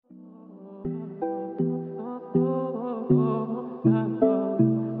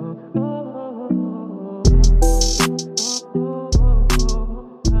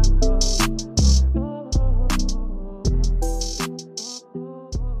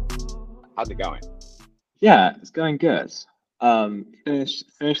How's it going? Yeah, it's going good.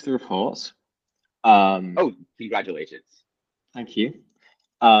 Finished the report. Um, Oh, congratulations. Thank you.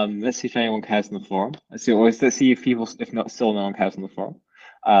 Let's see if anyone cares on the forum. Let's see if people, if not, still no one cares on the forum.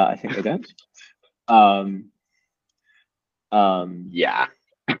 I think they don't. Um, um, Yeah.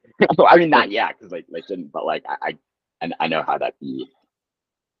 I mean, but not yeah, because like they shouldn't, but like and I know how that be.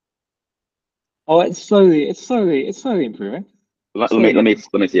 oh, it's slowly improving. Let, let Slowly me let me getting,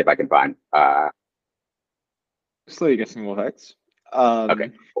 let me see if I can find. slowly getting more text.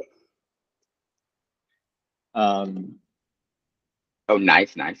 Okay. Um, Oh,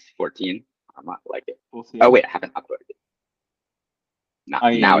 nice. 14. I'm not like it. Oh 14. wait, I haven't uploaded it. Not Oh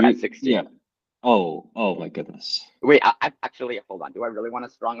yeah, now it has yeah. 16. Oh my goodness. Wait, I actually hold on. Do I really want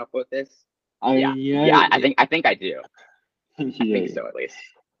to strong upload this? Yeah, Yeah, yeah. I think I do. think I you think do. so at least.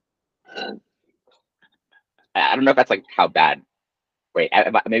 I don't know if that's like how bad. Wait,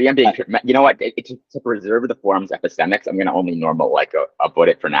 maybe I'm being. You know what? To preserve the forum's epistemics, I'm gonna only normal like upload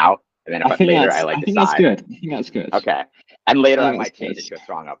it for now, and then if later I like I think that's decide. good. I think that's good. Okay, and later I I think that's might good. change it to a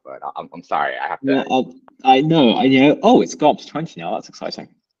strong upload. I'm sorry. I have to. Yeah, I know. I know. Oh, it's got up to 20 now. That's exciting.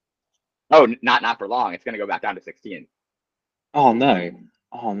 Oh, not for long. It's gonna go back down to 16. Oh no.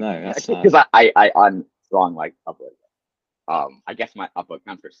 Oh no. That's Because sad. I on strong like upload. I guess my upload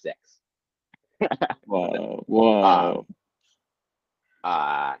counts for six. Whoa. Um. Whoa.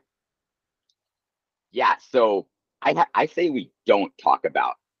 Uh. Yeah. So I say we don't talk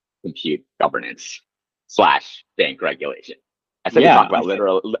about compute governance slash bank regulation. I say we Yeah. talk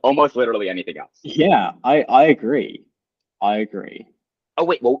about almost literally anything else. Yeah. I agree. I agree. Oh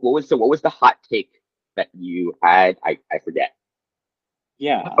wait, what was the hot take that you had? I forget.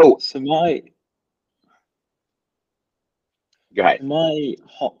 Yeah. Oh, go ahead. My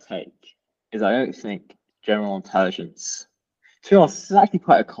hot take is I don't think general intelligence. To be honest, this is actually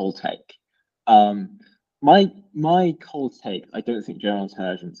quite a cold take. Um, my cold take. I don't think general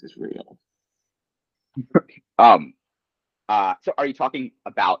intelligence is real. Um. So are you talking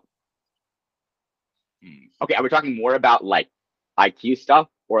about? Okay, are we talking more about like IQ stuff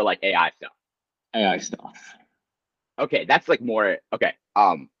or like AI stuff? AI stuff. Okay, that's like more. Okay.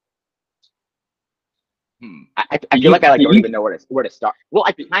 I feel like I But like don't you even know where to start. Well,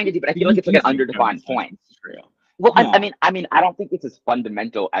 I kind of do, but I feel like it's like you an think general underdefined point. intelligence is real? Well, Yeah. I mean, I don't think it's as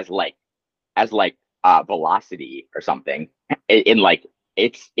fundamental as like velocity or something. In like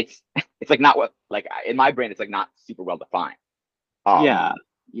it's it's like not what like in my brain it's like not super well defined. Um, Yeah.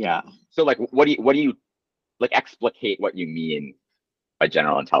 Yeah. so like what do you like explicate what you mean by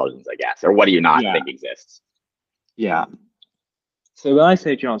general intelligence, I guess, or what do you not Yeah. think exists? Yeah. So when I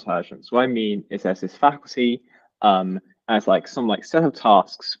say general intelligence, what I mean is there's this faculty as like some like set of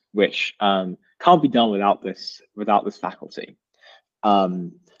tasks which can't be done without this faculty.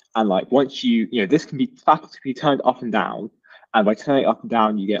 Um, and like once this can be faculty can be turned up and down, and by turning it up and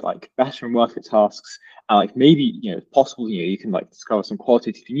down, you get like better and worse at tasks, and like maybe it's possible you can like discover some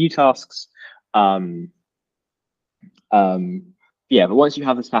qualitative new tasks. Um, um, yeah, but once you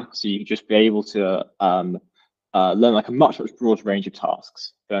have this faculty, you can just be able to learn like a much broader range of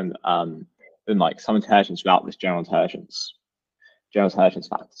tasks than like some intelligence without this general intelligence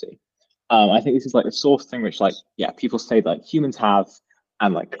faculty. I think this is like the sort of thing which like people say like humans have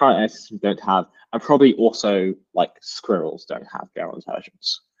and like current AI systems don't have, and probably also like squirrels don't have general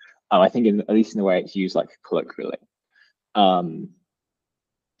intelligence. I think at least in the way it's used like colloquially. Um,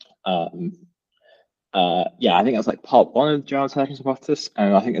 um, yeah, I think that's like part one of the general intelligence hypothesis,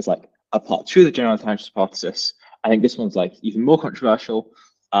 and I think it's like a part two of the general intelligence hypothesis. I think this one's like even more controversial,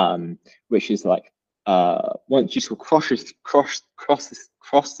 which is like once you sort of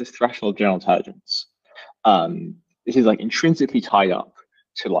cross this threshold of general intelligence, this is like intrinsically tied up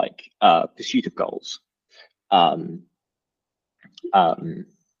to like pursuit of goals. Um, um,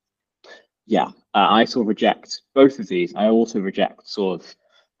 yeah, I sort of reject both of these. I also reject sort of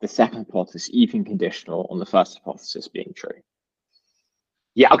the second hypothesis, even conditional on the first hypothesis being true.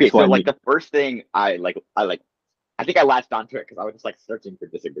 Yeah. Okay. That's what So I like mean. the first thing I think I latched onto it because I was just like searching for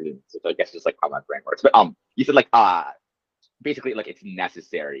disagreements, which I guess is just like how my brain works. But you said like basically like it's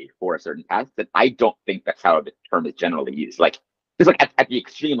necessary for a certain task. That I don't think that's how the term is generally used. Like just like at the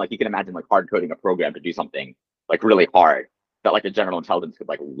extreme, like you can imagine like hard coding a program to do something like really hard that like a general intelligence could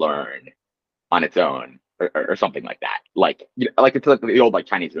like learn on its own or something like that. Like like it's like the old like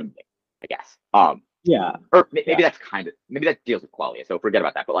Chinese room thing, I guess. Yeah, Or yeah, maybe that's maybe that deals with qualia. So forget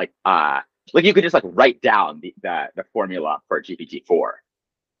about that. But like you could just like write down the formula for GPT-4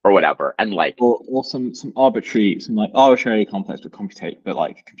 or whatever, and like or some arbitrary, some like arbitrarily complex but computate, but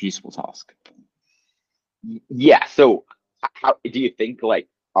like computable task. yeah. So how do you think like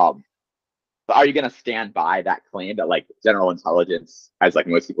but are you gonna stand by that claim that like general intelligence, as like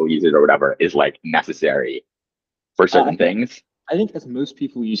most people use it or whatever, is like necessary for I certain think things? I think as most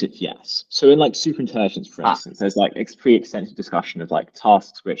people use it, yes. So in like superintelligence, for Ah, instance, there's like pretty extensive discussion of like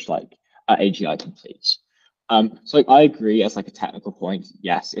tasks which like AGI completes. So like I agree as like a technical point,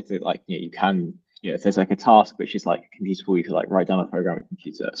 yes, if it like you can if there's like a task which is like computable, you could like write down a program with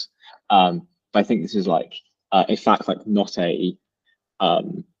computers. But I think this is like in fact like not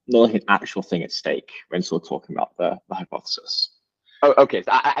like an actual thing at stake when sort of talking about the hypothesis. oh, okay.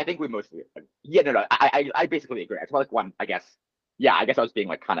 So I think we mostly, yeah, no, no. I basically agree. It's like one, I guess. Yeah, I guess I was being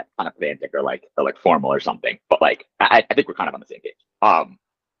like kind of pedantic or like formal or something. But like, I think we're kind of on the same page.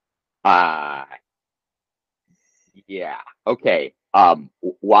 Uh, yeah. Okay.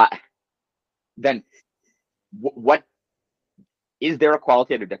 What then? What is there a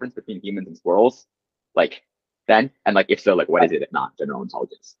qualitative difference between humans and squirrels? Like then, and like if so, like what is it if not general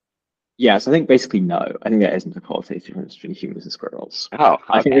intelligence? Yeah, so I think basically no. I think there isn't a qualitative difference between humans and squirrels. Oh,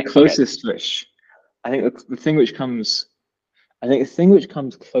 I think the okay, okay. closest which I think the thing which comes I think the thing which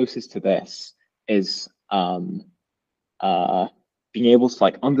comes closest to this is uh being able to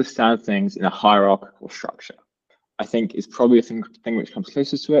like understand things in a hierarchical structure. I think is probably a thing which comes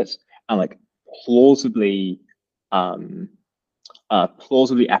closest to it, and like plausibly um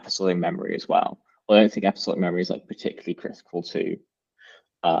plausibly episodic memory as well. Well, I don't think episodic memory is like particularly critical to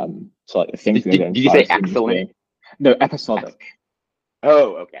like the things we Did you identify say as human excellent? being. No, episodic,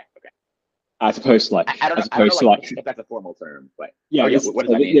 Oh, okay, okay. as opposed to I don't know, like like if that's a formal term, but oh yeah, yeah, this what does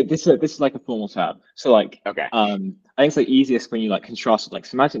so that mean? yeah, this is like a formal term. So like Okay, I think it's like easiest when you like contrast with like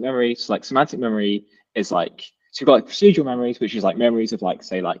semantic memory. So like semantic memory is like so you've got like procedural memories, which is like memories of like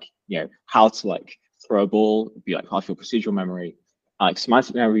say like how to like throw a ball would be like part of your procedural memory. Like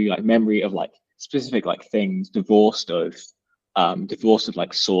semantic memory, like memory of like specific like things divorced of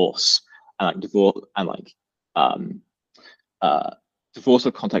like source and like um uh divorce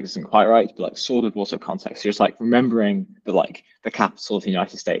of context isn't quite right, but like sort of divorce of context. So just like remembering that like the capital of the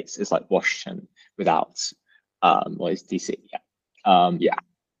United States is like Washington without what is DC? Yeah. yeah.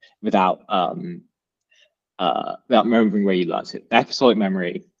 Without without remembering where you learned it. The episodic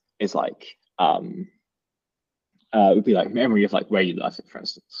memory is like would be like memory of like where you learned it, for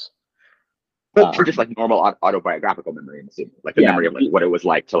instance. But for just Um like normal autobiographical memory, I'm assuming, like the yeah, memory of like what it was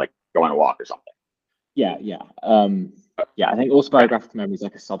like to like go on a walk or something. yeah. Yeah, I think Okay. autobiographical memory is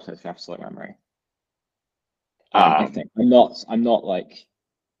like a subset of episodic memory. I Um, think I'm not like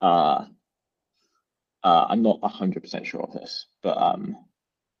uh I'm not 100% sure of this, but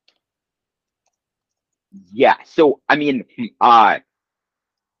yeah. So I mean, this is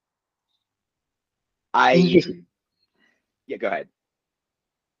I just yeah. Go ahead.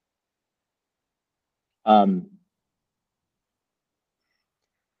 um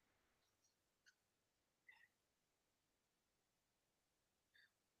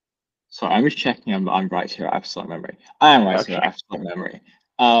sorry, I'm just checking I'm right here at absolute memory. I am right here at Okay. absolute memory.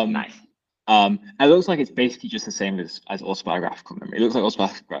 Um Nice. it looks like it's basically just the same as autobiographical memory. It looks like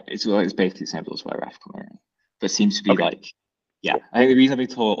autobiographical it's basically the same as autobiographical memory. But it seems to be Okay. like yeah, Cool. I think the reason I've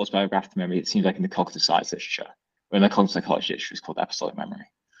been taught autobiographical memory, it seems like in the cognitive science literature, or in the cognitive psychology literature, it's called episodic memory.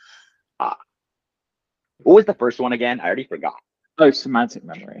 Uh, what was the first one again? I already forgot. Oh, semantic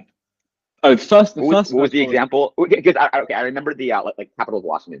memory. Oh, What was first the one was example? Because okay, I remember the like Capitals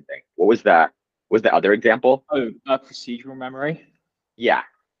Washington thing. What was the other example? procedural memory. Yeah.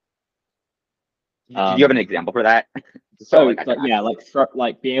 Did you have an Um, example for that? So like I like can yeah, actually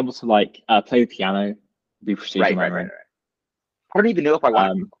like being able to like play the piano would be procedural right. memory. I don't even know if I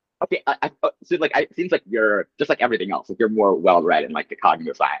want to. Um, Okay, so like it seems like you're just like everything else. Like you're more well read in like the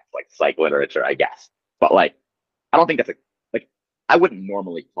cognitive science, like psych literature, I guess. But like I don't think that's like I wouldn't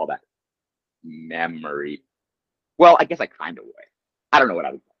normally call that memory. Well, I guess I kind of would. I don't know what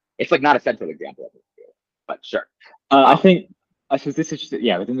I would call it. It's like not a central example of it, but sure. I Um, think I suppose this is just,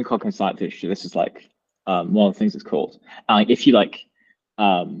 yeah within the cognitive science literature. This is like one of the things it's called. And like if you like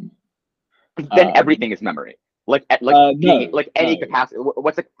um then um everything is memory. Like being no like any no capacity.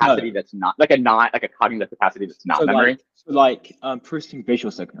 What's a capacity no that's not like a not like a cognitive capacity that's not memory? so like processing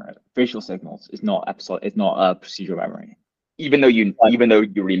visual signals is not procedural memory. Like even though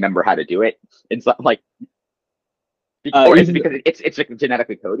you remember how to do it, it's not like or is it even because it's like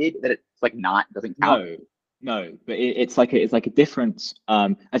genetically coded that it's like not doesn't count? no, no, but it's like a difference.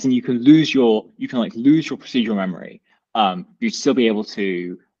 As in you can like lose your procedural memory. You'd still be able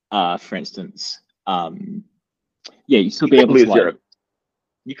to, for instance, yeah, you'd still You be could able to lose like.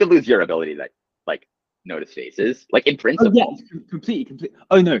 you could lose your ability to like notice faces, like in Oh yeah, principle. completely, complete.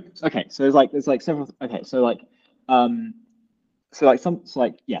 Oh no, okay. So there's like several. Okay, so like, um, so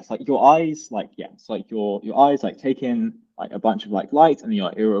like yes, like your eyes, like yeah, so like your eyes like take in like a bunch of like light, and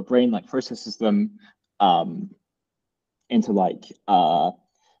your brain like processes them um into like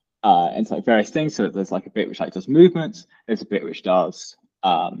into like various things. So there's like a bit which like does movements, there's a bit which does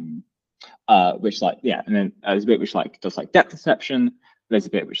which like yeah, and then there's a bit which like does like depth perception, there's a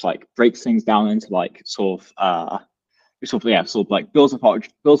bit which like breaks things down into like sort of like builds up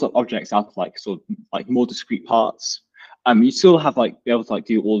objects out of like sort of like more discrete parts. You still have like be able to like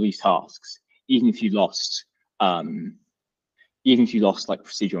do all these tasks, even if you lost um like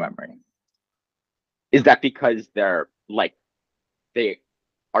procedural memory. Is that because they are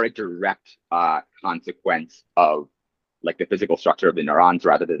a direct consequence of like the physical structure of the neurons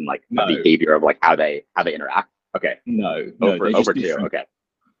rather than like No, the behavior of like how they interact? Okay. no, they're just Over two. different. Okay.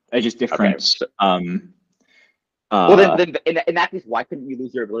 They're just Okay. different. So, well, Uh, then in that case, why couldn't you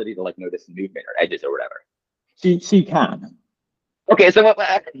lose your ability to like notice movement or edges or whatever? so you can, Okay, so but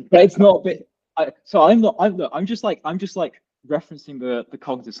it's not. But so I'm not. I'm just like referencing the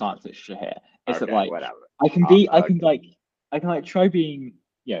cognitive science literature here. Is that okay, like whatever. I can Okay. like try being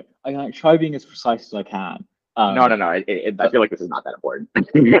I can like try being as precise as I can. No, Um, no, no. I but feel like this is not that important.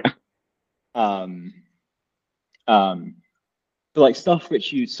 um, um, but like stuff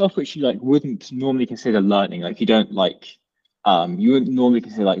which you like wouldn't normally consider learning. Like you don't like you wouldn't normally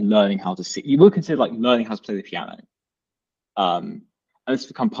consider like learning how to see. You would consider like learning how to play the piano. And it's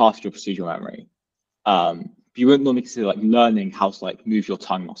become part of your procedural memory. But you wouldn't normally consider like learning how to like move your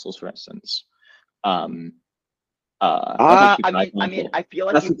tongue muscles, for instance. Um, that's actually a bad I mean, example. I feel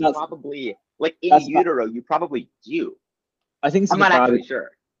like That's you that's probably like in that's bad. utero, you probably do. I think this I'm is a not bad. actually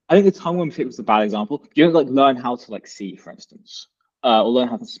sure. I think the tongue one fit was a bad example. You don't like learn how to like see, for instance, or learn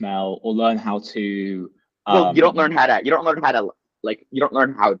how to smell, or learn how to. Well, Um, you don't learn how to like you don't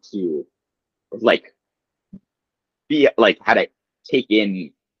learn how to like be like how to take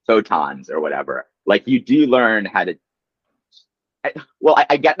in photons or whatever. Like you do learn how to. I guess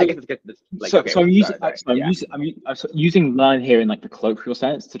it's like okay, so I'm using sorry, yeah, I'm using learn here in like the colloquial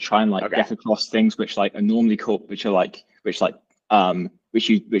sense to try and like okay, get across things which like are normally called which would be like which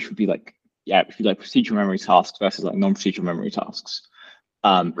would be like procedural memory tasks versus like non-procedural memory tasks.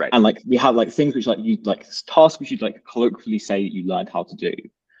 right. And like we have like things which like you like tasks which you'd like colloquially say that you learned how to do.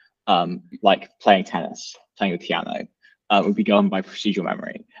 Like playing tennis, playing the piano, would be governed by procedural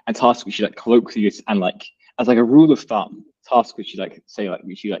memory, and tasks which you like colloquially and like as like a rule of thumb, tasks which you like say like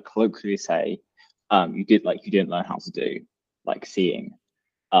which you like colloquially say, you didn't learn how to do, like seeing,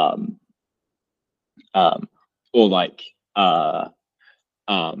 um, um, or like um,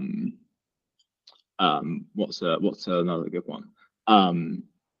 what's another good one?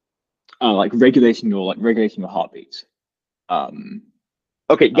 Like regulating your heartbeat. Um,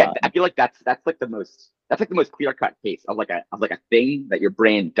 Okay, yeah, uh, I feel like that's like the most clear cut case of like a thing that your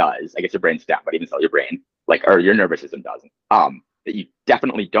brain does. I guess your brain's down, but even so, your brain like or your nervous system doesn't. That you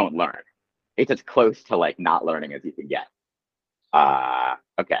definitely don't learn. It's as close to like not learning as you can get.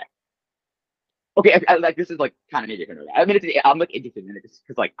 Okay, okay. Like this is like kind of maybe different. I mean, I'm like interested in it just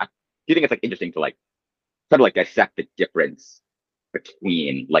because like I do think it's like interesting to like sort of like dissect the difference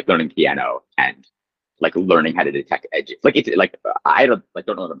between like learning piano and like learning how to detect edges. Like it's like I don't know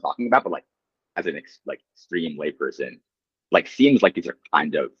what I'm talking about, but like as an like extreme layperson, like seems like these are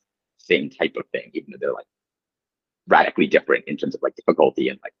kind of same type of thing, even though they're like radically different in terms of like difficulty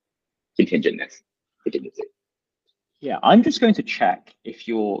and like contingentness, contingency. Yeah, I'm just going to check if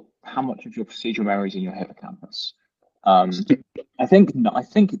how much of your procedural memory is in your hippocampus. Um, I think no, I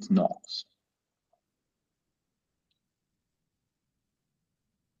think it's not.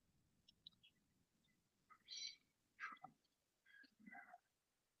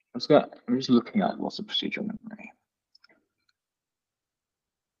 I'm just looking at lots of procedural memory.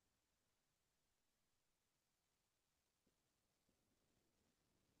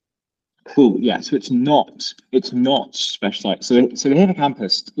 Cool. Yeah. So it's not specialized. So the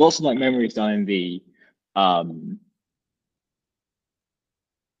hippocampus, lots of like memory is done in the um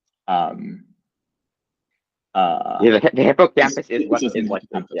um Yeah, the hippocampus it's just in is the like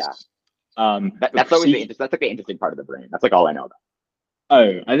the yeah. hippocampus. That, The that's always the procedure. interest. That's like the interesting part of the brain. That's like all I know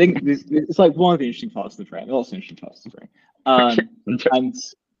Oh, I think this it's like one of the interesting parts of the brain. Lots of interesting parts of the brain. about. And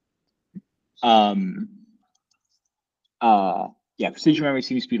um uh yeah, procedural memory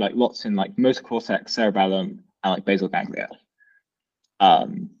seems to be like lots in like motor cortex, cerebellum, and like basal ganglia.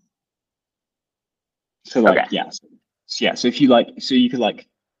 Um, so Okay. like yeah, so if you like, so you could like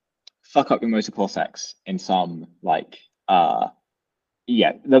fuck up your motor cortex in some like I'm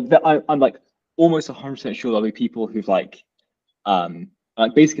like almost 100% sure there'll be people who've like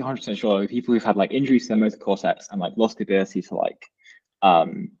like basically 100% sure people who've had like injuries to their motor cortex and like lost the ability to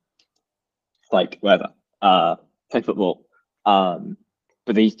um whatever uh play football.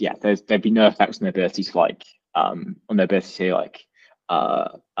 But these yeah, there'd be no effects on their ability to on their ability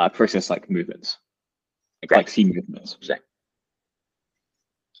to process like movements, Okay. like see movements. Okay.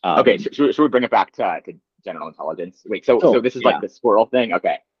 Um, Should we bring it back to general intelligence? Wait. So sure, this is like yeah. the squirrel thing.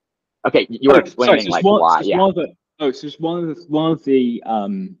 Okay. Okay. You were Oh, sorry. explaining like why. Just Yeah. one of the. Oh, so just one of the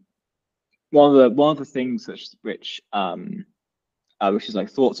things which is like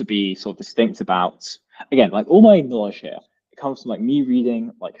thought to be sort of distinct about, again, like all my knowledge here, it comes from like me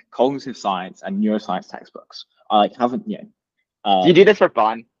reading like cognitive science and neuroscience textbooks. I like haven't Do you um do this for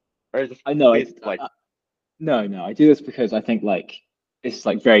fun, or is this I know based like? no, I do this because I think like it's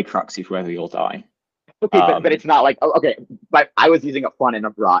like very cruxy for whether you'll die. Okay, but Um it's not like oh, okay. But I was using a fun in a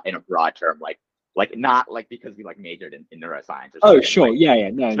broad term, like not like because we like majored in neuroscience or oh something sure, like yeah,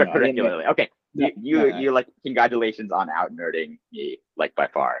 no, I didn't mean extracurricularly. Okay, no you like congratulations on out nerding me like by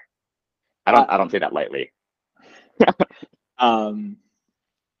far. no. I don't say that lightly. Um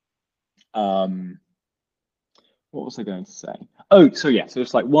um what was I going to say? Oh, so yeah, so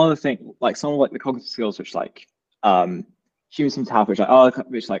it's like one of the things, like some of like the cognitive skills which um humans seem to have, which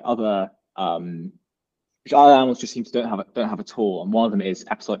other animals just seem to don't have at all. And one of them is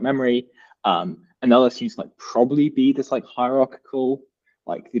episodic memory. Another seems to like probably be this like hierarchical,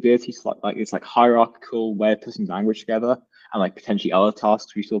 like the ability to like this like hierarchical way of putting language together, and like potentially other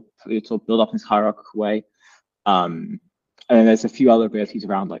tasks we sort of build up in this hierarchical way. Um, and then there's a few other abilities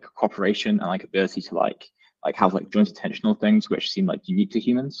around like cooperation and like ability to have like joint attentional things which seem like unique to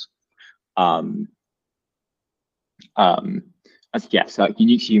humans. Um, um, as yeah, so like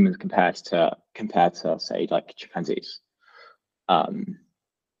unique to humans compared to say like chimpanzees. Um,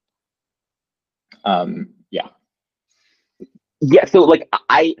 yeah, Yeah, so like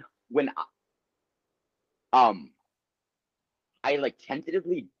when um I like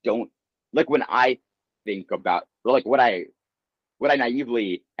tentatively don't like when I think about or like what I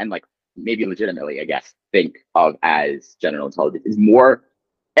naively and like maybe legitimately I guess think of as general intelligence is more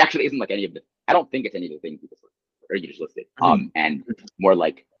actually isn't like any of the I don't think it's any of the things you just or you just listed Mhm. and more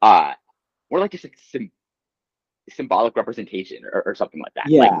like more like just like symbolic representation or something like that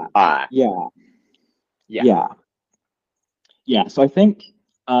like Yeah, yeah, yeah. yeah, yeah. So I think,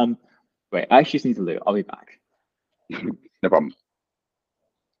 wait, I actually just need to loot. I'll be back. No problem.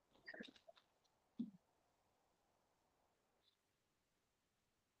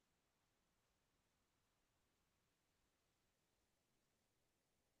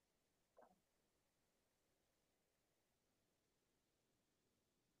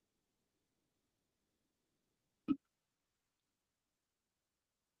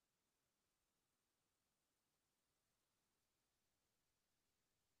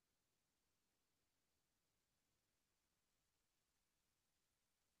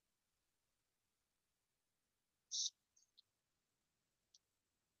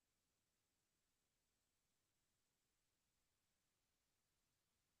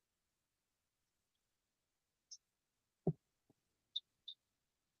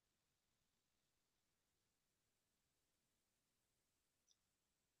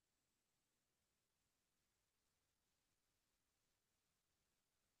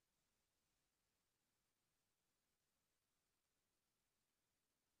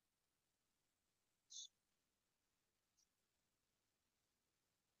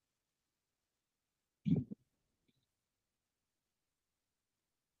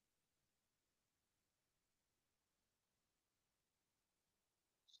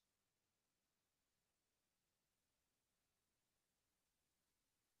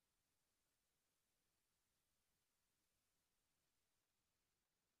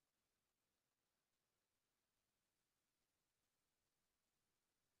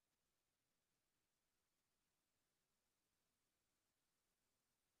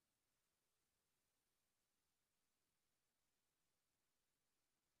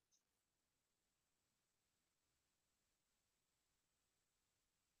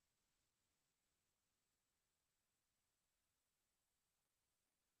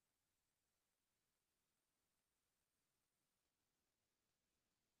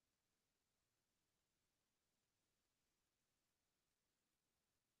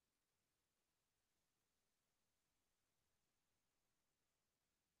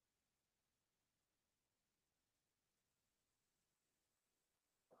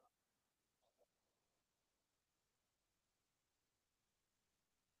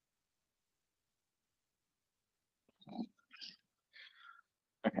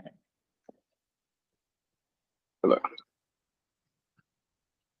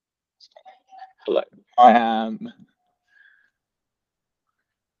 Hello.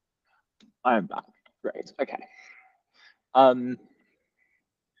 I am back. Great. Okay.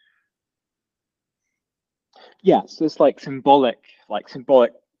 Yeah, so it's like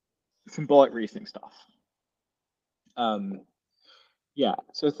symbolic reasoning stuff. Yeah,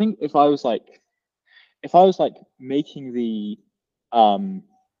 so I think if I was making the um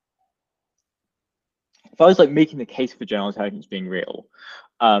if I was like making the case for general intelligence being real,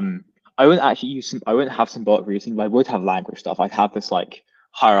 I wouldn't actually I wouldn't have symbolic reasoning, but I would have language stuff. I'd have this like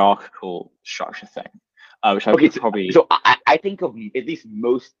hierarchical structure thing, which I Okay, would so, probably so I think of at least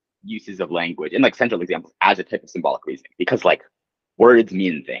most uses of language and like central examples as a type of symbolic reasoning because like words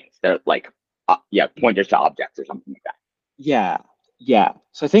mean things. They're like yeah, pointers to objects or something like that. yeah, yeah.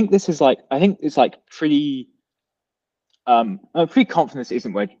 So I think it's like pretty I'm pretty confident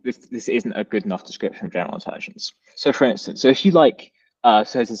this isn't a good enough description of general intelligence. So for instance, so if you like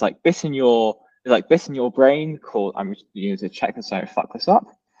so there's like bits in your brain called I'm just using to check this so I don't fuck this up.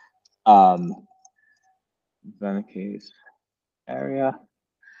 Wernicke's area.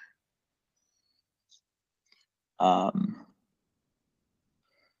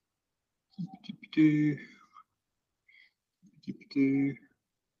 Do, do, do.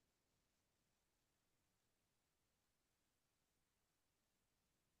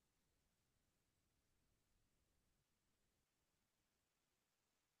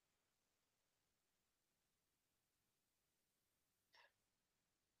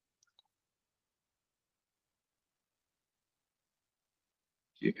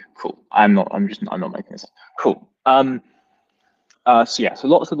 Cool. I'm not making this up. Cool. So yeah, so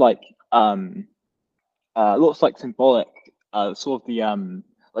lots of like symbolic, sort of the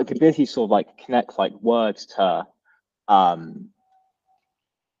like the ability to sort of like connect um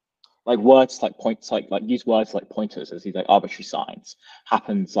words like points like use words like pointers as these like arbitrary signs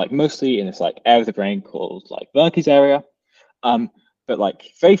happens like mostly in this like area of the brain called like Wernicke's area. But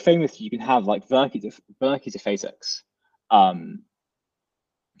like very famously, you can have like Wernicke's aphasics, um,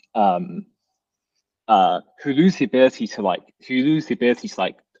 who lose the ability to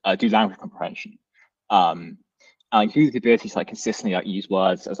do language comprehension, um, and lose the ability to like consistently like use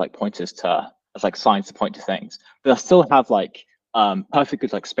words as like pointers to as like signs to point to things, but they'll still have like perfect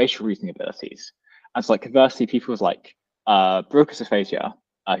good like spatial reasoning abilities. And so like conversely, people with like Broca's aphasia,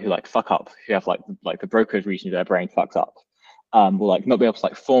 who like fuck up, who have like the Broca's region of their brain fucked up, will like not be able to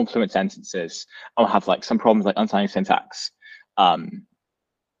like form fluent sentences, or have like some problems like understanding syntax.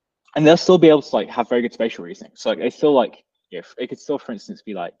 And they'll still be able to like have very good spatial reasoning. So like they still like if it could still, for instance,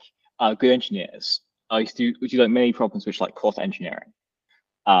 be like good engineers. Used to do like many problems which like course engineering.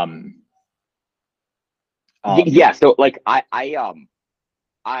 Um, Yeah, so like I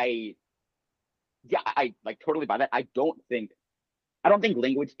yeah, I like totally buy that. I don't think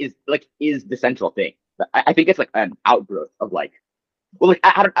language is the central thing. I think it's like an outgrowth of like well like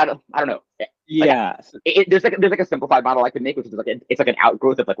I don't know. Like yeah, there's like a simplified model I could make, which is like it's like an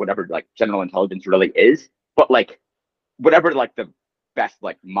outgrowth of like whatever like general intelligence really is. But like whatever like the best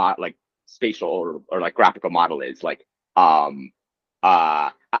like like spatial or like graphical model is like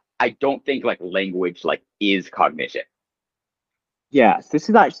I don't think like language like is cognition. yeah. So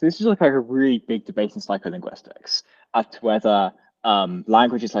this is like a really big debate in psycholinguistics as to whether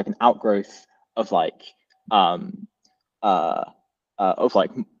language is like an outgrowth of like um, uh, of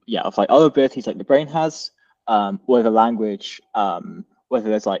like other abilities like the brain has, whether language whether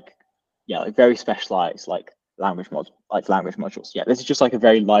there's like like very specialized like language modules. Yeah, this is just like a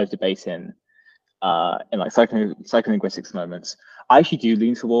very live debate in like psycholinguistics moments. I actually do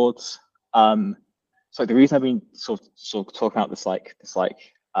lean towards so the reason I've been sort of talking about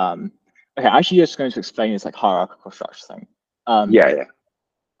okay, I'm actually just going to explain this like hierarchical structure thing. Yeah, yeah.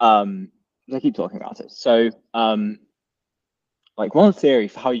 I keep talking about it. So like one theory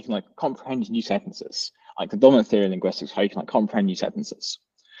for how you can like comprehend new sentences, like the dominant theory in linguistics, how you can like comprehend new sentences.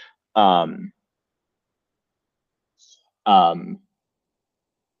 Um, um,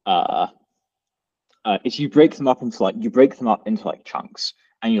 uh, is you break them up into like chunks,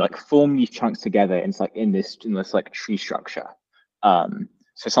 and you like form these chunks together in this like tree structure.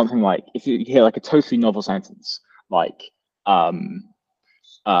 So something like if you hear like a totally novel sentence, like um,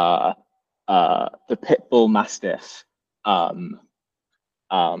 uh, the pit bull mastiff um,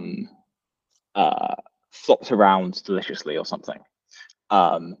 um, flopped around deliciously or something.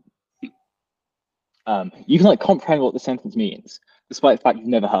 Um, you can like comprehend what the sentence means, despite the fact you've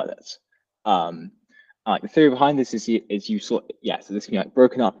never heard it. Like the theory behind this is you sort so this can be like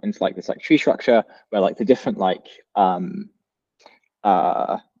broken up into like this like tree structure where like the different like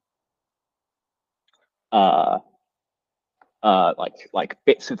uh uh like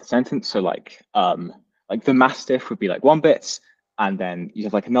bits of the sentence. So like the mastiff would be like one bit, and then you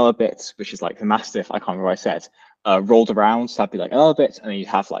have like another bit which is like the mastiff. I can't remember what I said. Rolled around, so that'd be like another bit, and then you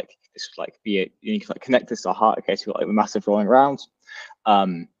have like this would like be it. You can like connect this to a heart. Okay, so you've got like the mastiff rolling around.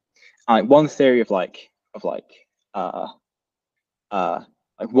 And like one theory of uh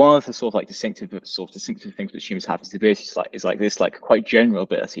like one of the sort of like distinctive things that humans have is the ability to like this like quite general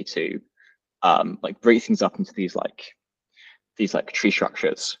ability to like break things up into these like tree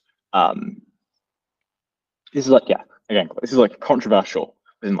structures. This is like, yeah, again, this is like controversial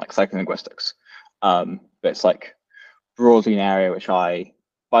within like psycholinguistics. But it's like broadly an area which I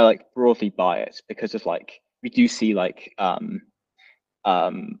like broadly buy it because of like we do see like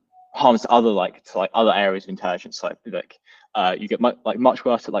harms to other areas of intelligence, like you get much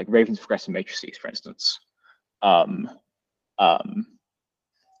worse at like Raven's progressive matrices, for instance. Um, um,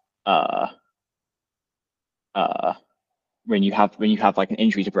 uh, when you have like an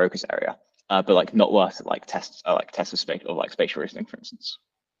injury to Broca's area, but like not worse at like tests of space or like spatial reasoning, for instance.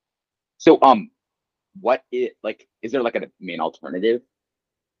 So what is there like a main alternative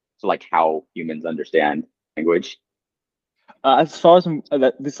to like how humans understand language? As far as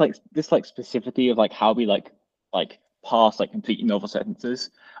this like specificity of like how we like parse like complete novel sentences,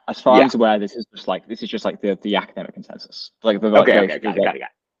 as far as Yeah. I'm aware, this is just like the academic consensus, like the Okay. very Okay. Got it. Got it. Got it.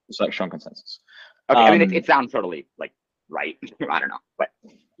 it's like strong consensus. Okay. I mean, it sounds totally like right. I don't know, but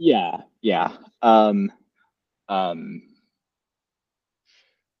Yeah, yeah. Um,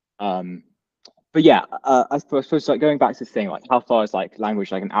 um, but yeah, I suppose like going back to this thing, like how far is like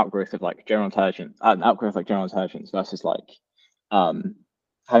language like an outgrowth of like general intelligence, versus like um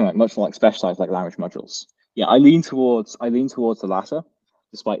having like much more like specialized like language modules. Yeah, I lean towards the latter,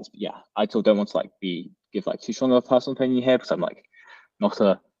 despite yeah, I still don't want to like give like too strong of a personal opinion here because I'm like not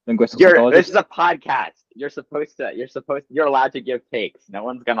a linguistic this is psychologist. a podcast. You're allowed to give takes. No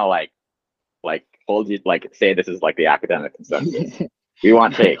one's gonna like hold you like say this is like the academic consensus. We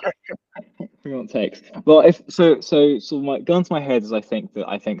want takes. We want takes. Well, if so my gun to my head is I think that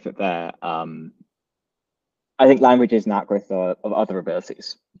they're I think language is an outgrowth of other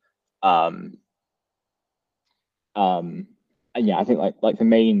abilities. Um, um, and yeah, I think like the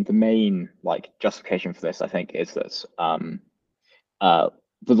main like justification for this, I think, is that uh,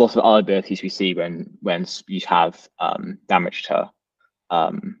 the loss of other abilities we see when you have damage to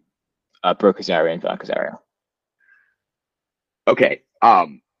um, Broca's area and Verka's area. Okay.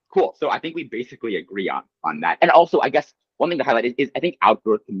 Cool. So I think we basically agree on that. And also, I guess one thing to highlight is I think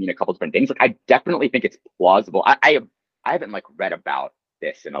outgrowth can mean a couple different things. Like I definitely think it's plausible. I haven't like read about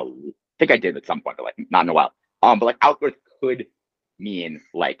this in a I think I did at some point, but like not in a while. But like outgrowth could mean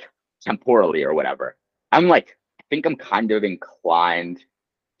like temporally or whatever. I think I'm kind of inclined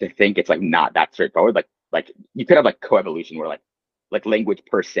to think it's like not that straightforward. Like you could have like coevolution where like language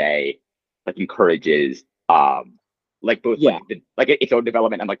per se like encourages like both Yeah, like its own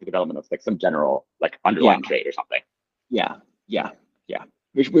development and like the development of like some general like yeah, underlying trait or something. yeah, yeah, yeah.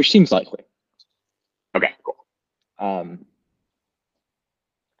 Which seems likely. Okay, cool. Um,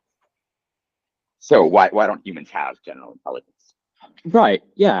 So why don't humans have general intelligence? right.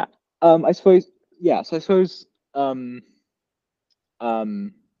 Yeah. I suppose. Yeah. So I suppose. Um,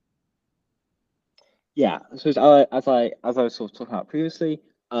 yeah. I suppose as I was sort of talking about previously.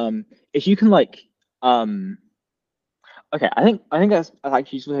 If you can like. Um. Okay. I think that's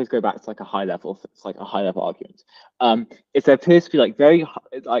actually useful to go back to like a high level. It's like a high level argument. If there appears to be like very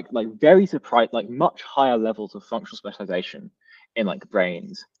surprised like much higher levels of functional specialization in like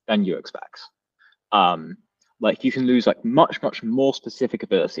brains than you expect. Um, like you can lose like much more specific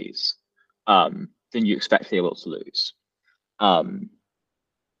abilities than you expect to be able to lose. Um,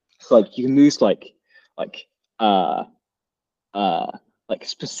 so like you can lose like uh uh like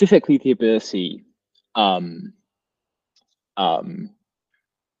specifically the ability um um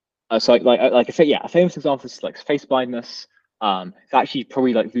so like I say yeah, a famous example is like face blindness. It's actually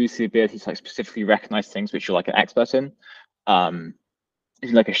probably like lose the ability to like specifically recognize things which you're like an expert in. Um,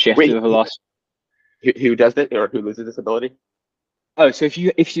 it's like a shift over Wait, the last. who does it or who loses this ability? Oh, so if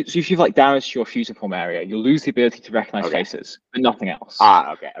you've like damaged your fusiform area, you'll lose the ability to recognize Okay. faces, but nothing else.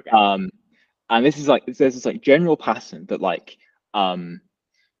 Okay. Um, and this is like there's this like general pattern that like um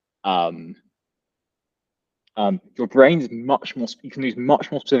um your brain is much more you can lose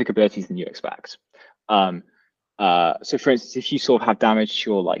much more specific abilities than you expect. Um, so for instance, if you sort of have damage to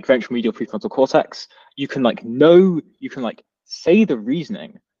your like ventral medial prefrontal cortex, you can like say the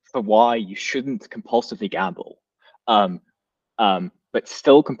reasoning for why you shouldn't compulsively gamble. Um, but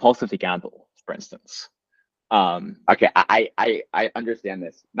still compulsively gamble, for instance. Um, Okay, I understand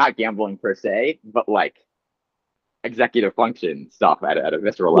this. Not gambling per se, but like executive function stuff at a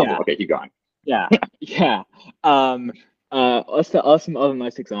visceral level. Yeah, Okay, keep going. yeah, yeah. Um, there are some other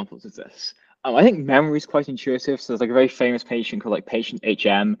nice examples of this. I think memory is quite intuitive. So there's like a very famous patient called like patient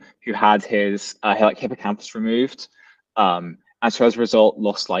HM who had his like hippocampus removed, and so as a result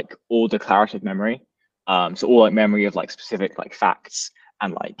lost like all declarative memory. So all like memory of like specific like facts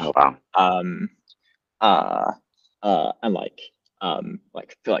and Oh wow. um uh and like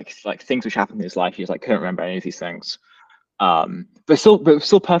things which happened in his life. He just like couldn't remember any of these things. But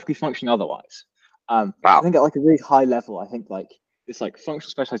still perfectly functioning otherwise. So I Wow. think at like a really high level, I think like this like functional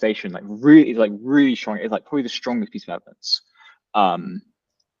specialization like really is like really strong. It's like probably the strongest piece of evidence um,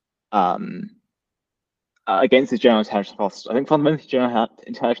 um, against this general intelligence hypothesis. I think fundamentally general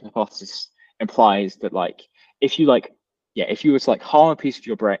intelligence hypothesis implies that like if you like if you were to like harm a piece of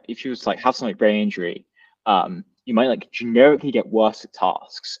your brain, if you was to like have some like brain injury, you might like generically get worse at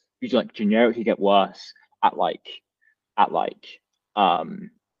tasks. You like generically get worse at at like um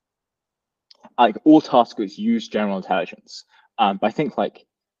all task groups use general intelligence. But I think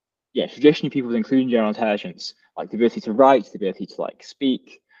traditionally people with including general intelligence, like the ability to write, the ability to like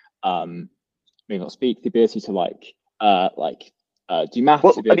speak, maybe not speak, the ability to do maths,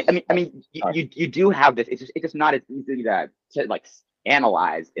 Well, the ability to you do have this. It's just not as easy to like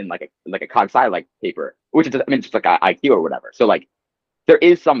analyze in like a cog sci like paper, which is just, I mean, it's just like a IQ or whatever. So like there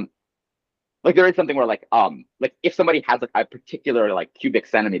is some there is something where like if somebody has like a particular like cubic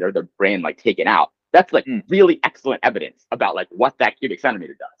centimeter of their brain like taken out, that's like mm, really excellent evidence about like what that cubic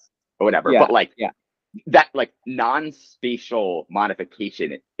centimeter does or whatever. yeah, But like yeah. that like non-spatial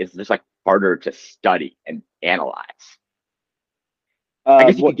modification is just like harder to study and analyze. I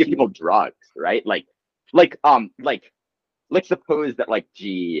guess you could What give do you people drugs, right? Like let's suppose that like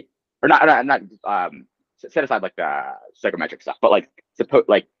G or not set aside like the psychometric stuff, but like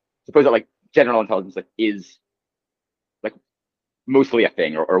suppose that like general intelligence like is like mostly a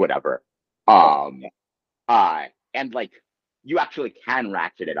thing or whatever. sure, Um uh and like you actually can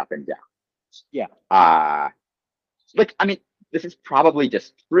ratchet it up and down. yeah, Uh like I mean this is probably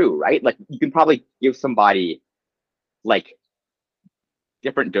just true, right? Like you can probably give somebody like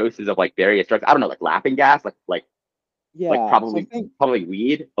different doses of like various drugs. I don't know, like laughing gas, like yeah. So I think probably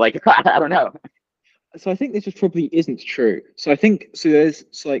weed. Like I don't know. this just probably isn't true. So I think so. There's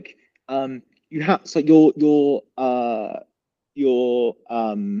so like you have so your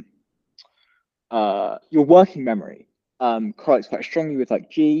working memory correlates quite strongly with like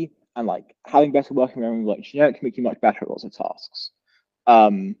G, and like having better working memory like generic can make you much better at lots of tasks.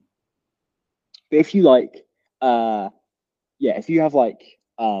 Um, but if you like if you have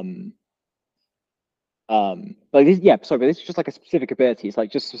but this is just like a specific ability. It's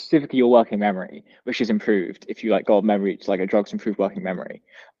like just specifically your working memory, which is improved if you like got memory to like a drug's improved working memory.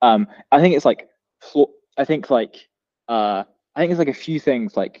 I think it's like I think like I think it's like a few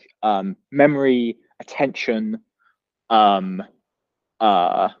things like memory, attention, um,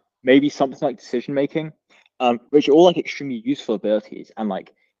 uh, maybe something like decision making, which are all like extremely useful abilities and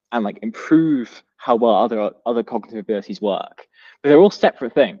like improve how well other cognitive abilities work. But they're all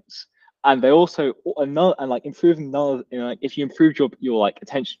separate things, and they also another and like improving another. Like if you improve your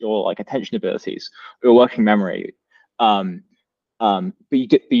attention abilities, or your working memory, um, but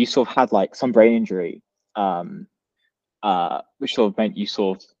you sort of had like some brain injury, um, which sort of meant you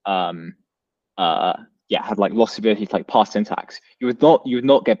sort of uh, had like lost the ability to like parse syntax, you would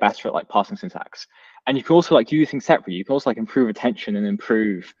not get better at like parsing syntax. And you can also like do things separately. You can also like improve attention and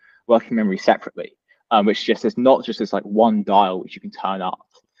improve working memory separately, which just is not just this like one dial which you can turn up.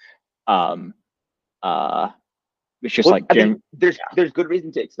 Um, uh, which just Well, like I mean, yeah, there's good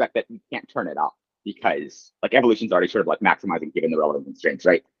reason to expect that you can't turn it off because like evolution's already sort of like maximizing given the relevant constraints,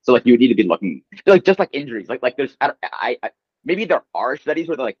 right? So like you would need to be looking like just like injuries, like there's maybe there are studies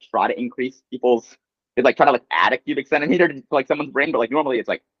where they like try to increase people's they like try to like add a cubic centimeter to like someone's brain, but like normally it's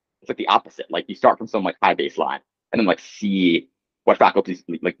like the opposite. Like you start from some like high baseline and then like see what faculties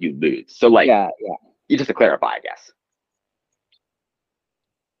like you lose. So like yeah. you just to clarify, I guess.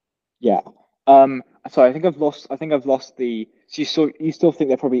 Yeah. So I think I've lost the. So you still think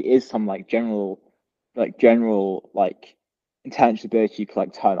there probably is some general like intelligibility you could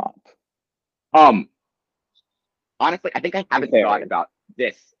like turn up Um, Honestly, I think I in haven't thought theory. about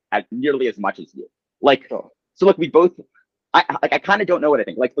this as nearly as much as you. Like, Sure. so like we both, I kind of don't know what I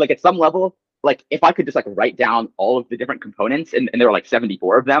think. Like at some level, like if I could just like write down all of the different components, and there were like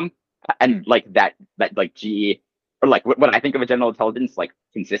 74 of them, and Mm. like that like G or like what I think of a general intelligence like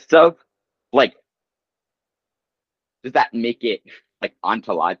consists of, like does that make it like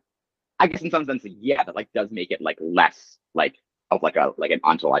ontological? I guess in some sense, yeah, that like does make it like less like of like an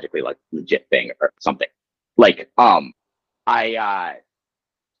ontologically like legit thing or something. like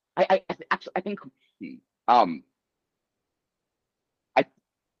I actually I think um I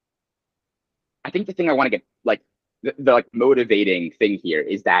I think the thing I want to get like the like motivating thing here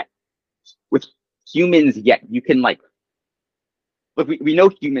is that with humans, yet you can like look, we know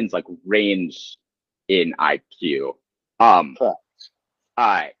humans like range in IQ. Um Correct.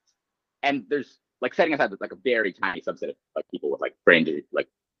 uh and there's like setting aside like a very tiny subset of like people with like brain injury, like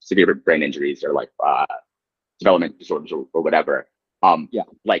severe brain injuries or like development disorders or whatever. Yeah.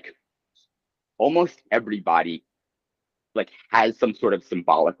 Like almost everybody like has some sort of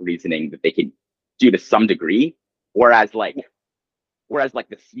symbolic reasoning that they can do to some degree. Whereas like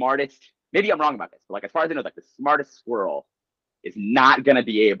the smartest, maybe I'm wrong about this, but like as far as I know, like the smartest squirrel is not gonna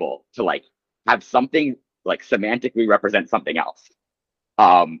be able to like have something like semantically represent something else.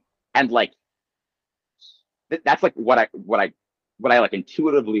 Um and like that's like what I like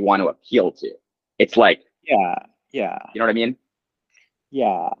intuitively want to appeal to. It's like, Yeah. Yeah. you know what I mean?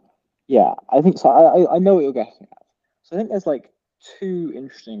 Yeah. Yeah. I think so. I know what you're getting at. So I think there's like two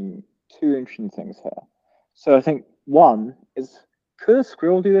interesting two interesting things here. So I think one is, could a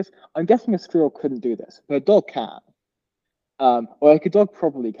squirrel do this? I'm guessing a squirrel couldn't do this, but a dog can. Or like a dog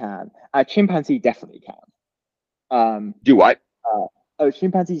probably can. A chimpanzee definitely can. Um, Do what?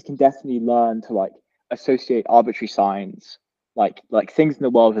 Chimpanzees can definitely learn to like associate arbitrary signs, like things in the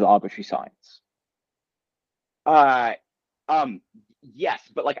world with arbitrary signs. Uh, yes,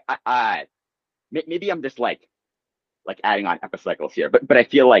 but like maybe I'm just like adding on epicycles here, but I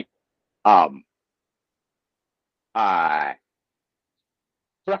feel like um uh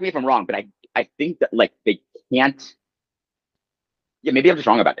correct me if I'm wrong, but I think that like they can't. Yeah, maybe I'm just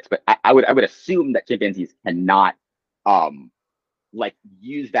wrong about this, but I would assume that chimpanzees cannot um like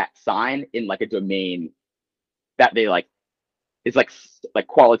use that sign in like a domain that they like is like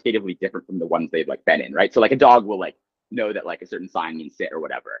qualitatively different from the ones they've like been in, right? So like a dog will like know that like a certain sign means sit or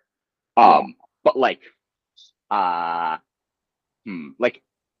whatever. Yeah. But like uh like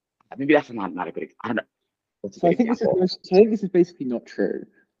maybe that's not a good. I don't know. What's a So good I think this is example? so I think this is basically not true.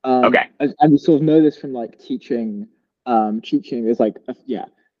 Okay. And we sort of know this from like teaching. Teaching is like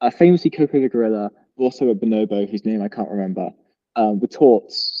famously Coco the gorilla, also a bonobo whose name I can't remember. Were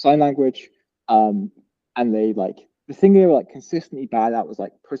taught sign language. Um, and they like the thing they were like consistently bad at was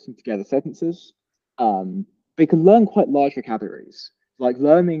like putting together sentences. They could learn quite large vocabularies, like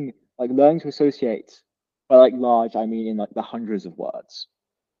learning to associate. By like large, I mean in like the hundreds of words.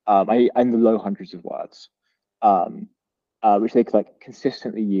 In the low hundreds of words, um, which they could like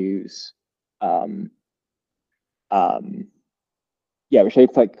consistently use. Um, um, yeah, which they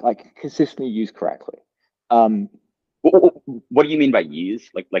could like consistently use correctly. Um, What do you mean by use?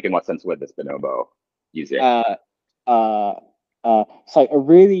 Like in what sense would this bonobo use it? uh, uh, it's like a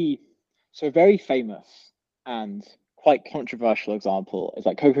really very famous and quite controversial example is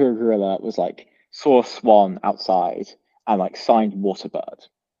like Coco Gorilla was like saw a swan outside and like signed waterbird.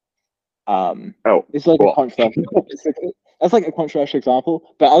 Oh, It's like a cool. controversial. That's like a controversial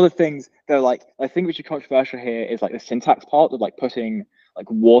example. But other things, they're like I think which is controversial here is like the syntax part of like putting like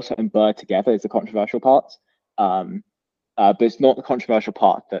water and bird together is the controversial part. Um, but it's not the controversial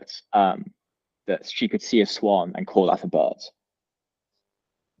part that she could see a swan and call that a bird.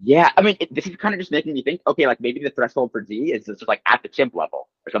 Yeah, I mean, this is kind of just making me think. Okay, like maybe the threshold for D is just like at the chimp level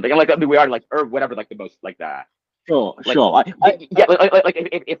or something. And like I mean, we are like or whatever, like the most like the Sure, like sure. yeah, like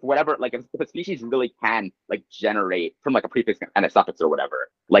if whatever like if a species really can like generate from like a prefix and a suffix or whatever,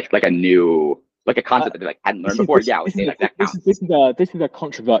 like a new like a I, concept that they like hadn't learned this is before. this Yeah, I would this is say a, like that this counts. is this is a this is a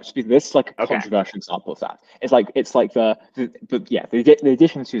controversial this is like a Okay. controversial example of that. It's like the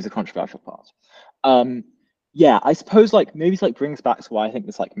addition to is the controversial part. Um, yeah, I suppose like maybe it's like brings back to why I think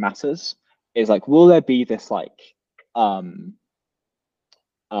this like matters is like will there be this like um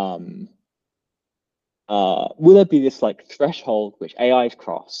um will there be this like threshold which AIs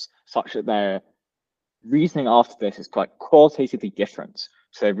cross such that their reasoning after this is quite qualitatively different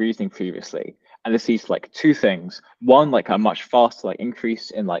to their reasoning previously. And this leads to like two things. One, like a much faster like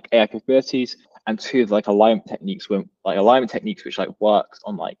increase in like AI capabilities, and two, like alignment techniques which like works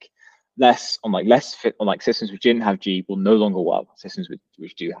on like less fit on like systems which didn't have G will no longer work on systems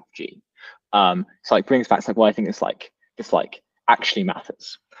which do have G. So like brings back to like why I think this actually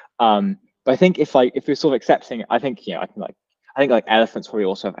matters. But I think if you're sort of accepting, I think I think like elephants probably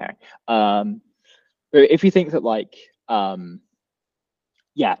also have AI. But if you think that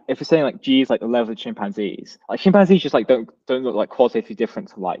if you're saying like G is like the level of chimpanzees, like chimpanzees just like don't look like qualitatively different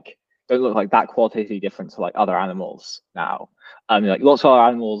to like don't look like that qualitatively different to like other animals now. Like lots of other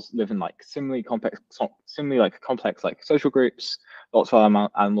animals live in like similarly like complex like social groups. Lots of other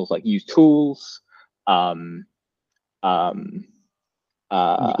animals like use tools. Um, um,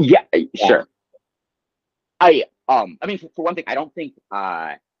 uh, Yeah, yeah, sure. I mean, for one thing, I don't think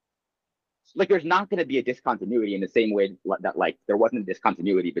like there's not going to be a discontinuity in the same way that like there wasn't a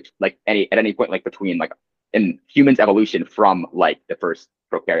discontinuity like any point like between like in humans evolution from like the first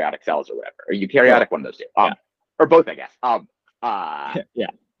prokaryotic cells or whatever, or sure, eukaryotic, one of those two, yeah, or both, I guess. Uh, yeah,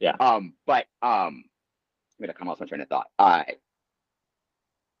 yeah. but I'm gonna come off my train of thought. Oh,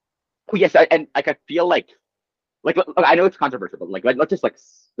 yes, and like I feel like I know it's controversial, but like let's just like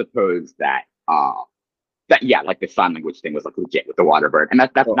suppose that that yeah, like the sign language thing was like legit with the water bird, and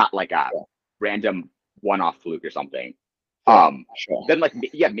that's Sure, not like a sure, random one-off fluke or something. sure, sure. Then like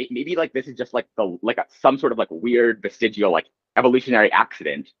yeah, maybe like this is just like some sort of like weird vestigial like evolutionary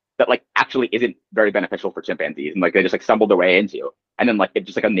accident that like actually isn't very beneficial for chimpanzees, and like they just like stumbled their way into, and then like it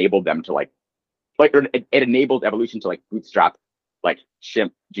just like enabled them to like it enabled evolution to like bootstrap like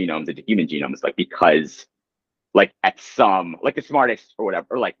chimp genomes into human genomes, like because like at some like the smartest or whatever,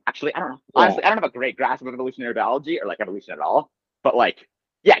 or like actually I don't know. Yeah, Honestly, I don't have a great grasp of evolutionary biology or like evolution at all. But like,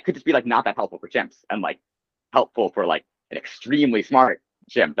 yeah, it could just be like not that helpful for chimps and like helpful for like an extremely smart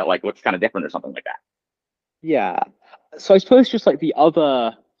chimp that like looks kind of different or something like that. yeah. So I suppose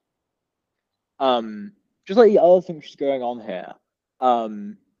um, just like the other thing which is going on here,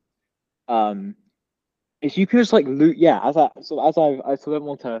 um, um, is you can just like loot. Yeah, I sort of don't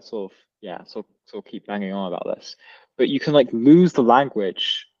want to sort of yeah, sort of keep banging on about this, but you can like lose the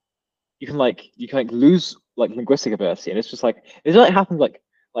language. You can like lose like linguistic ability, and it's just like it's like happens like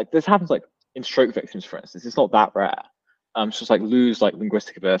this happens like in stroke victims, for instance. It's not that rare. It's just like lose like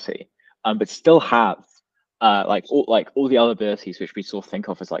linguistic ability, but still have like all the other abilities which we sort of think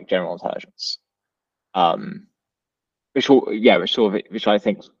of as like general intelligence. Um, which I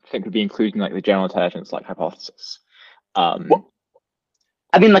think would be including like the general intelligence like hypothesis. Um, Well,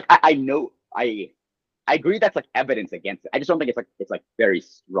 I mean, like I know I agree that's like evidence against it. I just don't think it's like very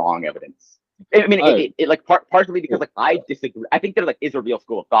strong evidence. I mean, oh, it like partially because cool. like I disagree. I think there like is a real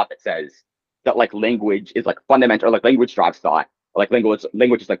school of thought that says that like language is like fundamental, or like language drives thought, or like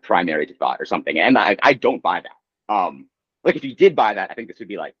language is like primary to thought or something. And I don't buy that. Like if you did buy that, I think this would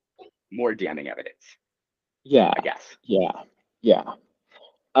be like more damning evidence, Yeah, I guess. yeah, yeah.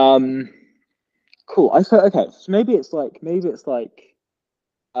 Um, cool. I thought okay, so maybe it's like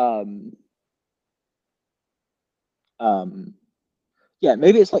um um yeah,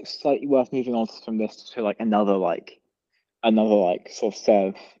 maybe it's like slightly worth moving on from this to like another like sort of set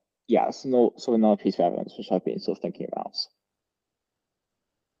of yeah, sort of another piece of evidence which I've been sort of thinking about.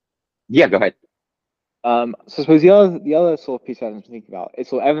 Yeah, go ahead. So I suppose the other sort of piece of evidence I'm thinking about is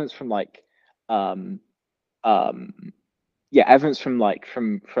sort of evidence from like um um yeah, evidence from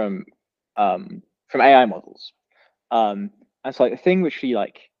from AI models. And so like the thing which we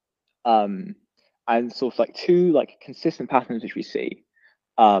like um and sort of like two like consistent patterns which we see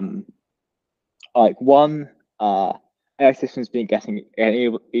um like one AI systems being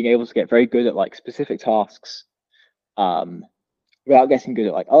able to get very good at like specific tasks um without getting good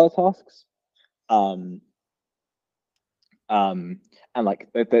at like other tasks um um and like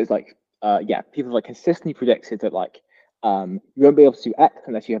there's like yeah, people like consistently predicted that like you won't be able to do X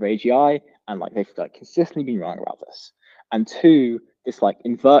unless you have AGI, and like they've like consistently been wrong about this. And two, this like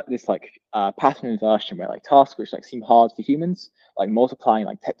pattern inversion where like tasks which like seem hard for humans, like multiplying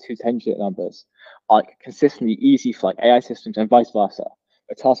like two 10-digit numbers, are like consistently easy for like AI systems and vice versa.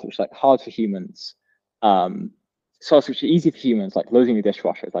 But tasks which are like hard for humans, um, tasks which are easy for humans, like loading a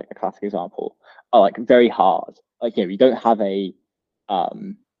dishwasher is like a classic example, are like very hard. Like you don't have a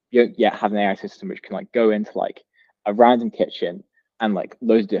you don't yet have an AI system which can like go into like a random kitchen and like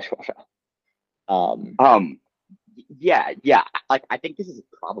load a dishwasher. Um, Um, yeah. Like I think this is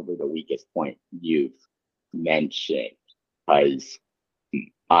probably the weakest point you've mentioned because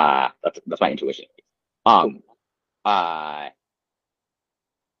that's my intuition. cool. Um, uh,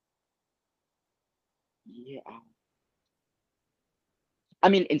 yeah. I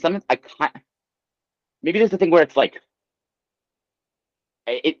mean, in some sense, I kind maybe there's a thing where it's like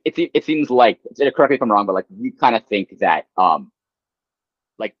it seems like, correct me if I'm wrong, but like you kind of think that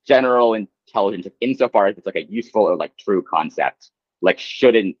like general intelligence, insofar as it's like a useful or like true concept, like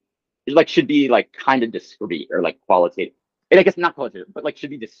shouldn't like should be like kind of discrete or like qualitative. And I guess not qualitative, but like should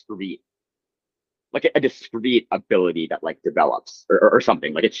be discrete, like a discrete ability that like develops or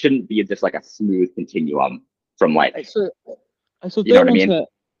something. Like it shouldn't be just like a smooth continuum from I like, so I sort of you know don't what I want mean? to.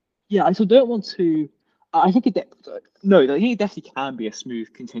 Yeah, I sort of don't want to. I think no, I think it definitely can be a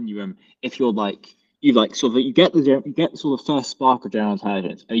smooth continuum if you're like you like sort of you get sort of first spark of general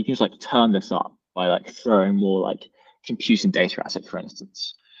intelligence, and you can just like turn this up by like throwing more like computing data at it, for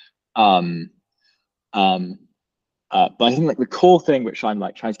instance. Um, But I think like the core thing which I'm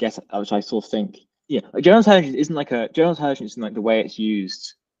like trying to get at, which I sort of think, yeah, like general intelligence isn't like the way it's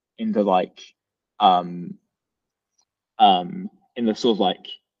used in the like um in the sort of like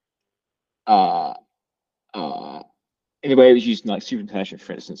uh uh in the way it was used in like super intelligence,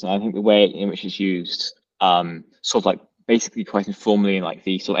 for instance. And I think the way in which it's used sort of like basically quite informally in like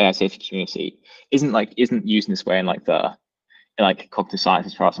the sort of AI safety community isn't used in this way in like the in like cognitive science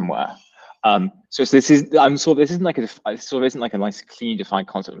as far as I'm aware. So this is I'm sort of this isn't like a sort of isn't like a nice clean defined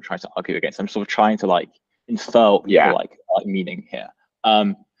concept I'm trying to argue against. I'm sort of trying to like infer what people Yeah. like meaning here.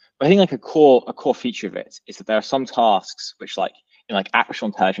 But I think like a core feature of it is that there are some tasks which like in like actual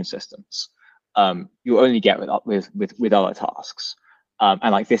intelligence systems you only get with other tasks.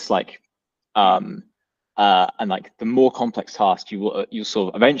 And like this like and like the more complex tasks you'll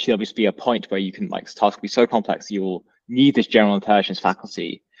sort of eventually there'll just be a point where you can like task will be so complex you will need this general intelligence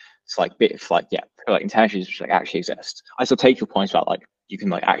faculty. It's like bit of like yeah, like intelligence which like actually exists. I still take your point about like you can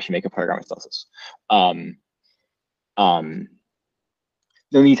like actually make a program that does this. Um,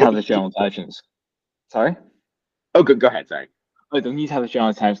 they'll need to have this general intelligence. Sorry. Oh, good. Go ahead. Sorry. Oh, they'll need to have this general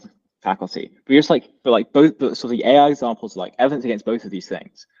intelligence faculty. But just like but like both the so the AI examples are like evidence against both of these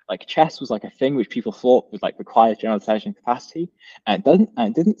things. Like chess was like a thing which people thought would like require general intelligence capacity, and it doesn't, and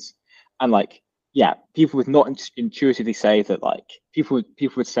it didn't. And like yeah, people would not intuitively say that like people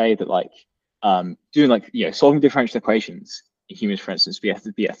would say that like doing like solving differential equations in humans, for instance,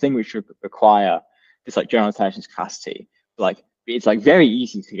 would be a thing which would require this like general intelligence capacity. But, like it's like very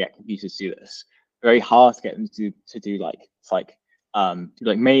easy to get computers to do this. Very hard to get them to do like it's like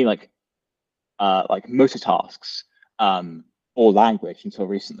many like motor tasks or language until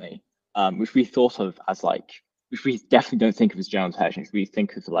recently, which we thought of as like which we definitely don't think of as general intelligence. We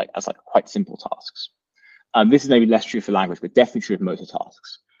think of like as like quite simple tasks. This is maybe less true for language, but definitely true of motor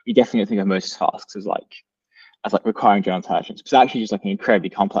tasks. We definitely don't think of motor tasks as like requiring general intelligence. It's actually just like an incredibly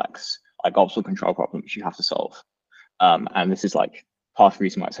complex like obstacle control problem which you have to solve. And this is like part of the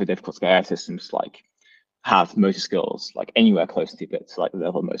reason why it's so difficult to get AI systems to like have motor skills like anywhere close to like the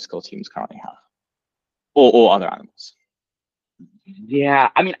level most skilled teams currently have, or other animals. Yeah.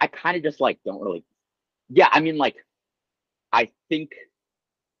 I mean, I kind of just like don't really. Yeah. I mean, like, I think.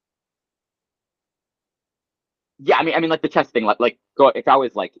 Yeah. I mean, like the chess thing. Like, go if I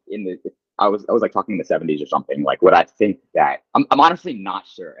was like in the. If I was like talking in the '70s or something. Like, would I think that? I'm honestly not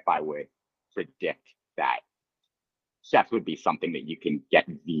sure if I would predict that chess would be something that you can get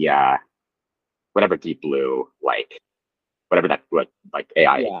via whatever Deep Blue, like whatever that what like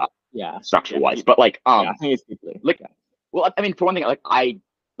AI structure was. But like I think it's deeply like well, I mean, for one thing, like I'm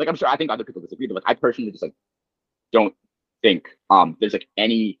sure I think other people disagree, but like I personally just like don't think there's like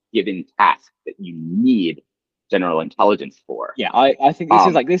any given task that you need general intelligence for. Yeah, I think this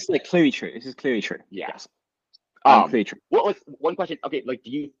is like clearly true. This is clearly true. Yeah. Yes. Clearly true. What was one question? Okay, like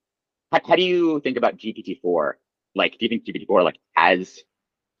how do you think about GPT-4? Like, do you think GPT-4 like has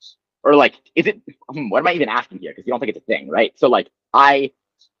or like is it what am I even asking here? Because you don't think it's a thing, right? So like how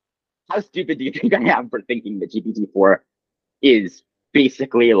stupid do you think I am for thinking that GPT-4 is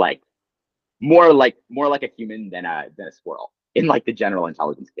basically like more like a human than a squirrel in like the general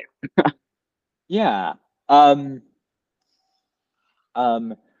intelligence camp? Yeah. So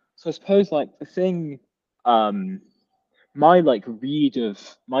I suppose like the thing, my like read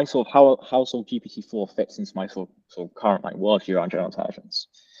of my sort of how sort of GPT-4 fits into my sort of current like worldview around general intelligence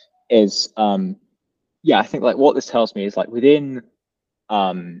is yeah, I think like what this tells me is like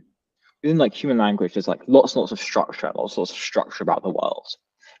um within like human language there's like lots and lots of structure, about the world.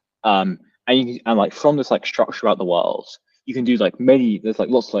 And like from this like structure about the world, you can do like there's like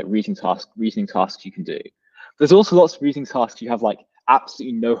lots of like reasoning tasks you can do. There's also lots of reasoning tasks you have like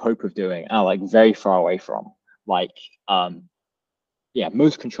absolutely no hope of doing and are like very far away from, like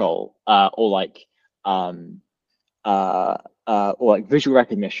motor control, um or like visual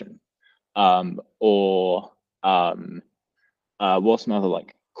recognition, or what's another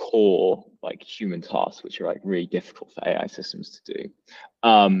like core like human tasks which are like really difficult for AI systems to do.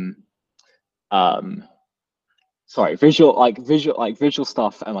 Um, um, Sorry, visual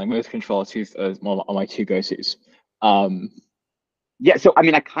stuff and like motor control are my two go-tos. Um, Yeah, so I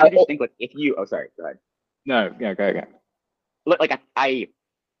mean, I kind of just think like if you, oh sorry, go ahead. no, yeah, go again. Like I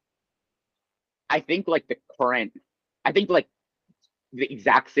think like the current, I think like the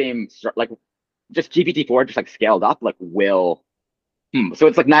exact same like just GPT-4 just like scaled up like will so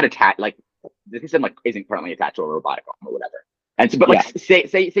it's like not attached like the system like isn't currently attached to a robotic arm or whatever. And so, but like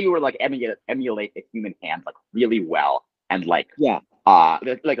say you were like emulate a human hand like really well and like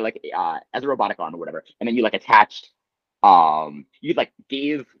as a robotic arm or whatever, and then you like attached you like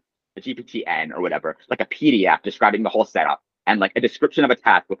gave a GPT-N or whatever, like a PDF describing the whole setup and like a description of a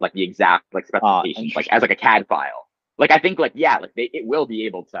task with like the exact like specifications, like as like a CAD file. Like I think like yeah, like it will be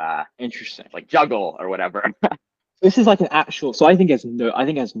able to Interesting. like juggle or whatever. This is like an actual. So I think it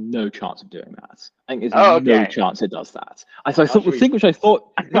has no chance of doing that. I think there's Oh, no okay. chance it does that. I Oh, thought the should we? thing which I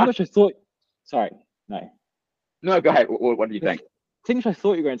thought the thing which I thought. Sorry, no. No, go ahead. What do you The think? thing which I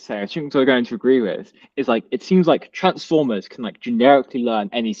thought you were going to say, I think we're going to agree with, is like it seems like transformers can like generically learn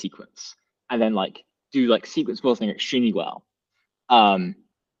any sequence and then like do like sequence modeling extremely well. Um,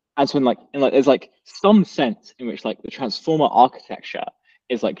 and so in like there's like some sense in which like the transformer architecture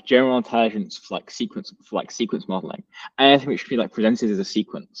is like general intelligence for like sequence modeling. And anything which can be like presented as a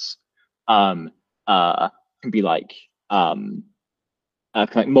sequence um can be like can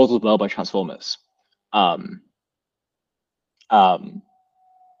like modeled well by transformers. Um um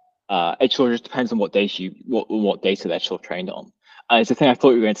it sort of just depends on what data they're sort of trained on. It's the thing I thought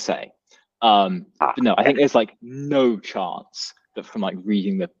you were going to say. But no, I think there's like no chance that from like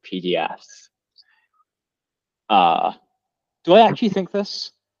reading the PDF. Do I actually think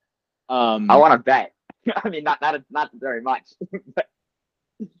this? I want to bet. I mean, not very much.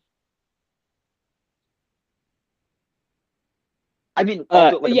 I mean,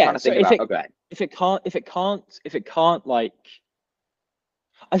 also like I'm trying Yeah. to So think about. Okay. if it can't like,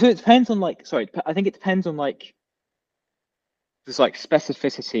 I think it depends on like. Sorry, I think it depends on like this like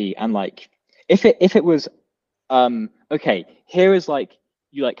specificity and like if it was okay, here is like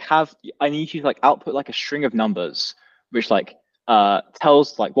you like have I need you to like output like a string of numbers which like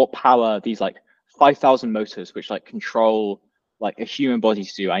tells like what power these like 5,000 motors which like control like a human body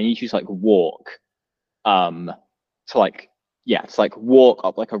to do. I need you to like walk um to like yeah to like walk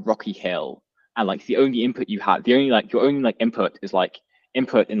up like a rocky hill, and like the only input you have, the only like your only like input is like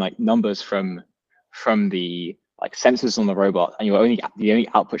input in like numbers from the like sensors on the robot, and the only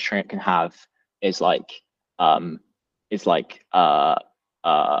output string it can have is um is like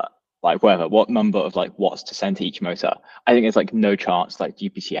whatever what number of like watts to send to each motor. I think there's like no chance like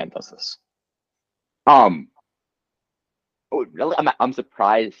GPT-N does this. Um. Oh, really? I'm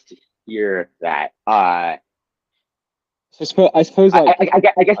surprised to hear that. So I suppose like I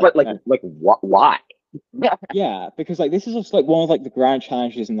guess like like what? Why? yeah, because like this is just like one of like the grand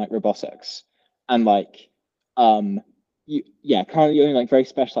challenges in like robotics, and like currently only like very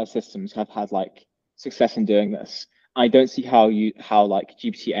specialized systems have had like success in doing this. I don't see how like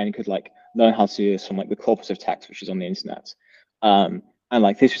GPT-N could like learn how to do this from like the corpus of text which is on the internet. And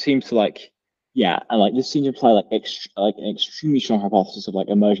like this seems to like and like this seems to imply like like an extremely strong hypothesis of like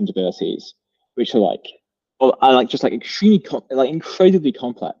emergent abilities, which are like well, are like just like like incredibly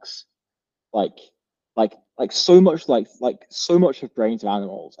complex, like like so much of brains of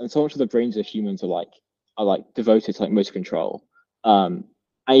animals and so much of the brains of humans are like devoted to like motor control. And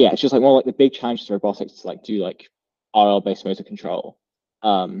yeah, it's just like one of like the big challenges to robotics to like do like RL based motor control.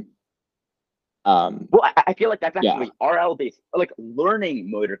 Um, Well, I feel like that's yeah, actually RL based, like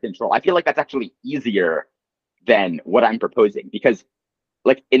learning motor control. I feel like that's actually easier than what I'm proposing because,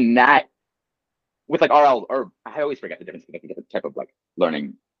 like, in that, with like RL, or I always forget the difference between different type of like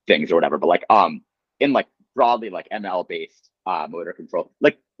learning things or whatever, but like, in like broadly like ML based motor control,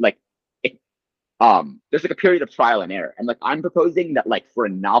 like, it, there's like a period of trial and error. And like, I'm proposing that like for a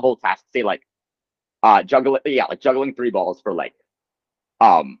novel task, say like juggling three balls for like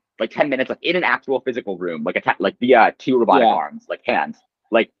 10 minutes like in an actual physical room like via two robotic yeah, arms like hands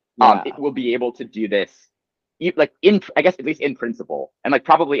like yeah, it will be able to do this like in I guess at least in principle and like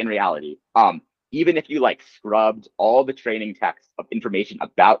probably in reality even if you like scrubbed all the training text of information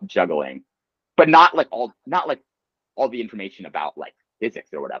about juggling but not like all the information about like physics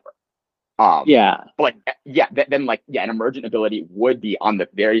or whatever yeah. but like then like an emergent ability would be on the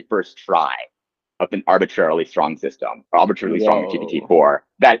very first try of an arbitrarily strong system, or arbitrarily strong Whoa. GPT-4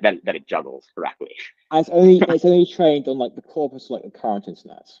 that it juggles correctly. And it's only trained on like the corpus of like the current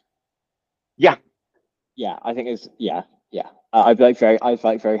internet. Yeah. Yeah, I think it's yeah. I'd like very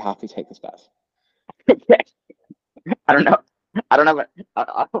happy to take this bet. I don't know. I don't know.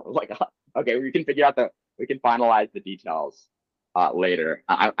 But, like, okay, we can finalize the details later.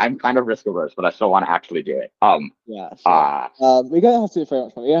 I'm kind of risk averse, but I still want to actually do it. Yeah, sure. We don't have to do it very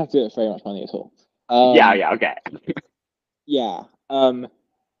much money. We don't have to do it very much money at all. Yeah, okay. Yeah.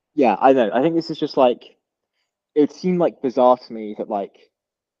 Yeah, I know. I think this is just like it seemed like bizarre to me that like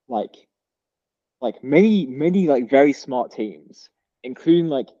many like very smart teams, including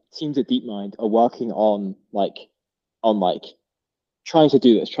like teams at DeepMind, are working on like trying to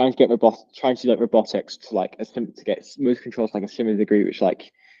do this, trying to do like robotics to like to get smooth controls to, like a similar degree which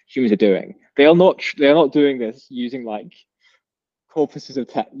like humans are doing. They are not doing this using like corpuses of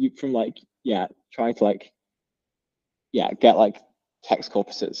text from like trying to like get like text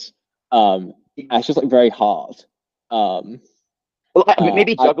corpuses. And it's just like very hard. Well,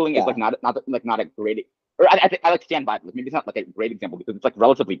 maybe juggling is yeah. like not a great, or I like stand by it. Maybe it's not like a great example because it's like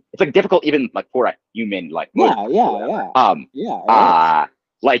relatively, it's like difficult even like for a human like motor Yeah.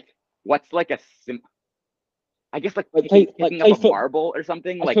 like what's like a sim, I guess like Like picking up a marble or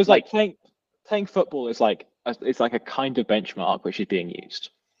something. I suppose like playing football is like it's like a kind of benchmark which is being used.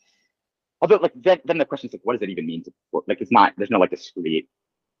 Although like then the question is like, what does it even mean to like? It's not, there's no like discrete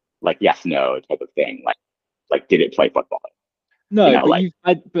like yes no type of thing. Like did it play football? No, You know, but like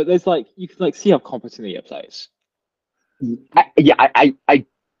but there's like you can like see how competently it plays. I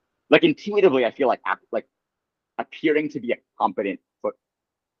like intuitively I feel like appearing to be a competent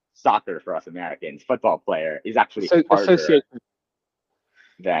soccer for us Americans football player is actually So harder associated.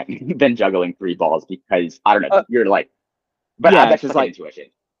 than juggling three balls because I don't know, you're like, but Yeah, that's just just like intuition.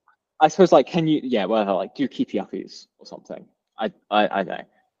 I suppose like can you whatever like do keepy uppies or something. I don't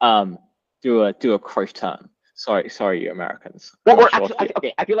know. Do a cross turn. Sorry, you Americans. I'm Well, not or sure actually,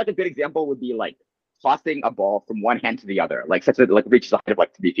 okay, I feel like a good example would be like tossing a ball from one hand to the other, like such that it like reaches the height of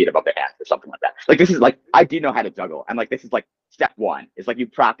like 3 feet above the hand or something like that. Like this is like I do know how to juggle, and like this is like step one. It's like you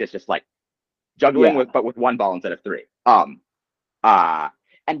practice just like juggling but with one ball instead of three. And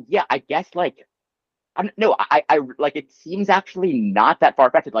yeah, I guess like I don't know. I like it seems actually not that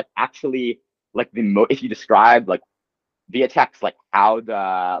far fetched. Like actually, like if you describe like via text like how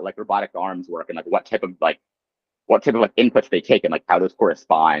the like robotic arms work and like what type of like inputs they take and like how those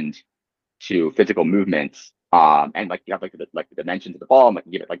correspond to physical movements. And like you have like the dimensions of the ball and like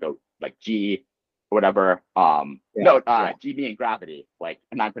you give it like a like G or whatever. G being gravity, like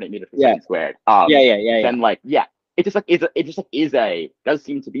 9.8 meters per second squared. Then like it just like is a does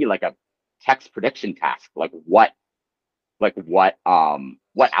seem to be like a text prediction task. Like what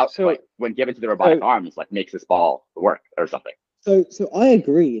output when given to the robotic arms like makes this ball work or something. So I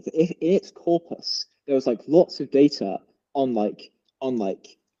agree that if in its corpus there was like lots of data on I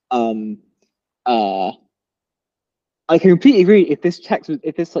can completely agree if this text was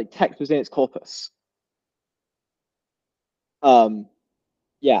in its corpus.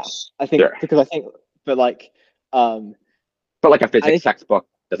 Yeah, I think because I think but like but like a physics textbook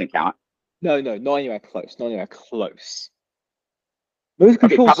doesn't count. No, not anywhere close. Not anywhere close. Motor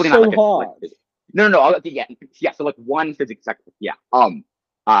control is so hard. No. Yeah. So like one physics textbook. Yeah. Like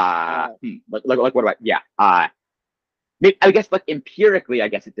what about maybe, I guess like empirically, I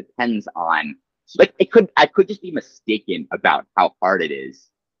guess it depends on like I could just be mistaken about how hard it is.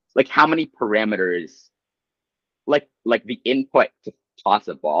 Like how many parameters like the input to toss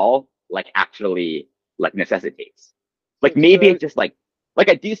a ball like actually like necessitates. Like maybe it's just like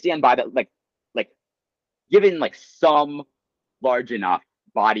I do stand by that like given like some large enough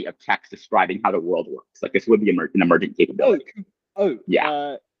body of text describing how the world works, like this would be an emergent capability. Complete.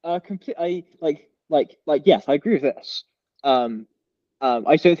 Yes, I agree with this. I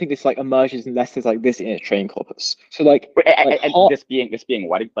don't think this like emerges unless there's like this in its training corpus. So this being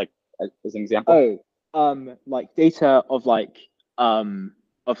what like as an example. Like data of like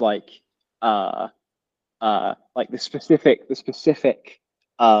the specific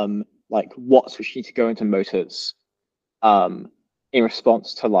like watts which need to go into motors in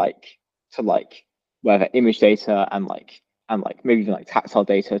response to whether image data and maybe even like tactile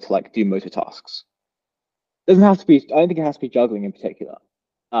data to like do motor tasks. Doesn't have to be. I don't think it has to be juggling in particular.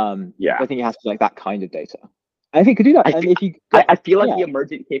 I think it has to be like that kind of data. I think it could do that. I feel like the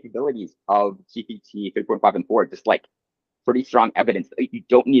emergent capabilities of GPT 3.5 and 4 just like pretty strong evidence that you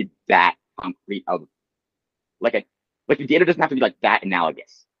don't need that concrete of like the data doesn't have to be like that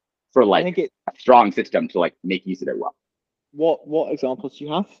analogous for like a strong system to like make use of it well. What examples do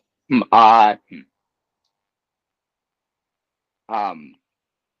you have? I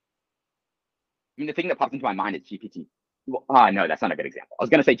mean, the thing that pops into my mind is GPT. No, that's not a good example. I was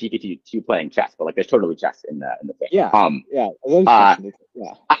gonna say GPT-2 playing chess, but like there's totally chess in the thing.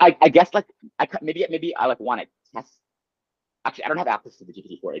 I guess like maybe I like want to test. Actually, I don't have access to the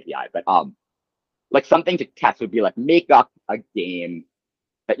GPT-4 API, but like something to test would be like make up a game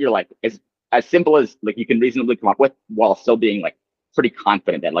that you're like as simple as like you can reasonably come up with while still being like pretty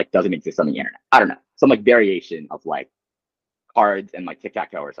confident that like doesn't exist on the internet. I don't know, some like variation of like cards and like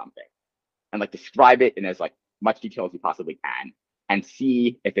tic-tac-toe or something, and like describe it in as like much detail as you possibly can and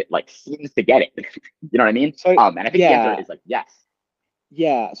see if it like seems to get it. You know what I mean? And I think the answer is like yes.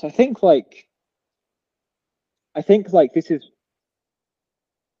 Yeah. So I think like this is.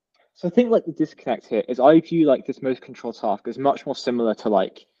 So I think like the disconnect here is I view like this motor control task as much more similar to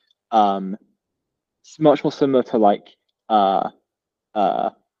like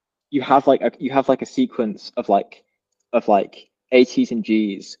uh you have like a sequence of like ATs and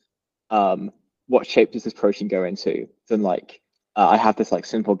Gs. What shape does this protein go into? Then like I have this like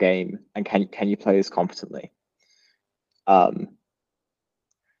simple game, and can you play this competently? Um,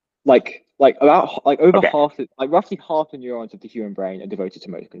 like about like over Okay. half like roughly half the neurons of the human brain are devoted to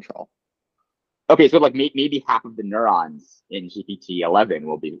motor control. Okay, so like maybe half of the neurons in GPT-11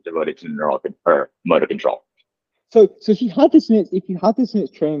 will be devoted to neural or motor control. So if you had this in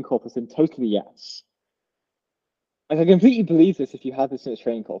its training corpus, then totally yes. Like, I completely believe this if you had this in its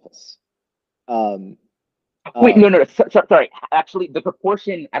training corpus. Um, Wait, uh, no. Sorry. Actually, the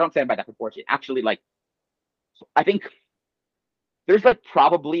proportion, I don't stand by that proportion. Actually, like, I think there's like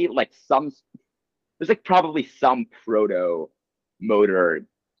probably like some, there's like probably some proto motor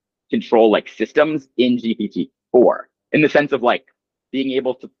control like systems in GPT-4 in the sense of like being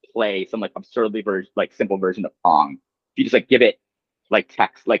able to play some like absurdly like simple version of Pong. If you just like give it like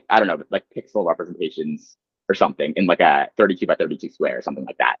text, like I don't know, like pixel representations or something in like a 32 by 32 square or something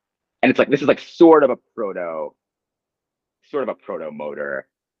like that. And it's like this is like sort of a proto motor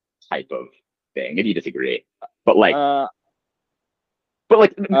type of thing. If you disagree, but like uh, but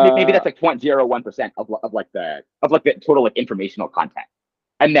like maybe uh, that's like 0.01% of like the total like informational content.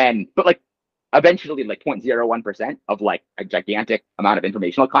 And then but like eventually like 0.01% of like a gigantic amount of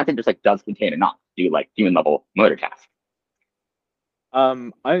informational content just like does contain enough to do like human level motor tasks.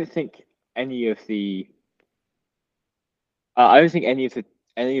 I don't think any of the I don't think any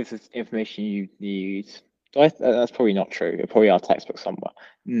of the information you need. That's probably not true. It probably our textbook somewhere.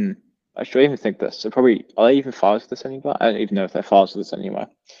 Hmm. I should even think this. So probably are they even files of this anywhere? I don't even know if they're files of this anywhere.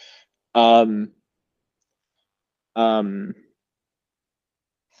 Um. Um.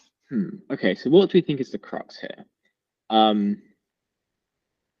 Okay. So what do we think is the crux here? Um.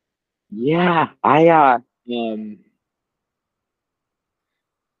 Yeah, Um.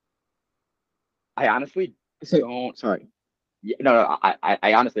 I honestly So don't. sorry. Yeah, no,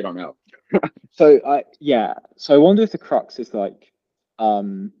 I honestly don't know. So I yeah. So I wonder if the crux is like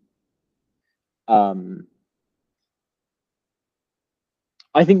um um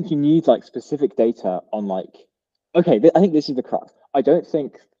I think you need like specific data on like okay, I think this is the crux. I don't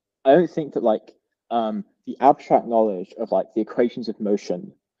think that like the abstract knowledge of like the equations of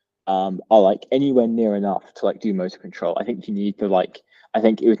motion are like anywhere near enough to like do motor control. I think you need the like I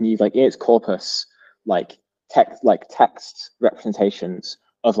think it would need like in its corpus like text representations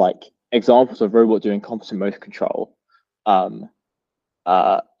of like examples of robot doing competent motor control um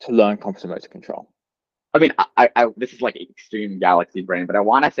to learn competent motor control. I mean, this is like extreme galaxy brain, but I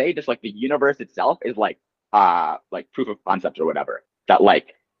want to say just like the universe itself is like proof of concept or whatever. That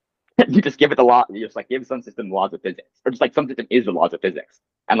like you just give it the law, you just like give some system the laws of physics, or just like some system is the laws of physics,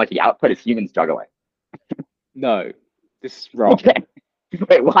 and like the output is humans juggling. No, this is wrong. Okay,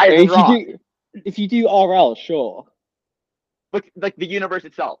 wait, why I is mean, this wrong? if you do RL, sure. Like the universe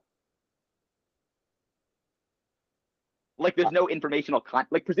itself, like I, there's no informational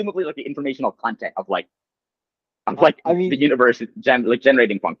like presumably like the informational content of like I the mean, universe like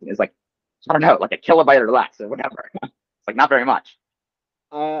generating function is like I don't know, like a kilobyte or less or whatever. It's like not very much.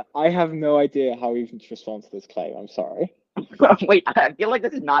 I have no idea how even to respond to this claim. I'm sorry. Wait, I feel like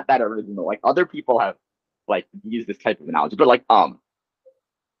this is not that original. Like other people have like used this type of analogy, but like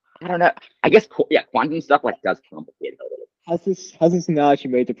I don't know. I guess yeah, quantum stuff like does complicate it a little. Has this analogy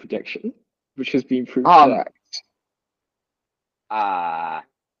made a prediction, which has been proved Um, correct? I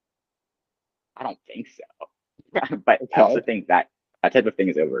don't think so, but I Okay, also think that that type of thing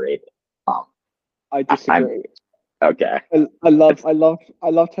is overrated. Um, I I'm disagree. okay. It's I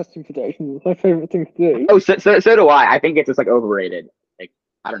love testing predictions. It's my favorite thing to do. oh, so do I. I think it's just like overrated. Like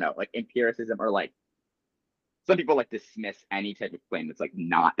I don't know, like empiricism or like some people like dismiss any type of claim that's like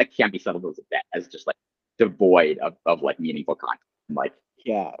not that can't be settled as a bet as just like devoid of like meaningful content. I'm like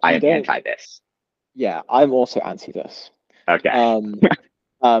Yeah, I you am don't. anti this. Yeah, I'm also anti this. Okay.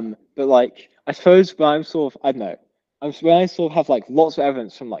 Um, but like, I suppose when I'm sort of, I don't know, when I sort of have like lots of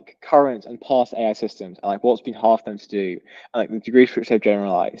evidence from like current and past AI systems and like what's been hard for them to do, and like the degree to which they've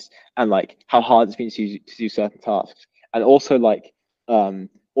generalized, and like how hard it's been to do certain tasks, and also like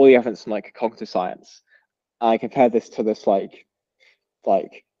all the evidence from like cognitive science. I compare this to this like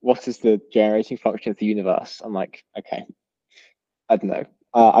what is the generating function of the universe? I'm like, okay, I don't know.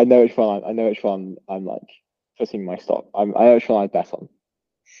 I know which one I'm like putting my stock. I know which one I bet on.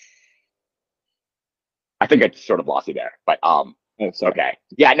 I think I just sort of lost you there, but Oh, sorry. okay.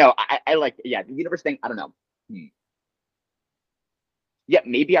 Yeah, no, I like yeah the universe thing. I don't know. Hmm. Yeah,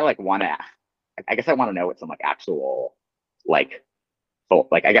 maybe I like want to. I guess I want to know what some like actual like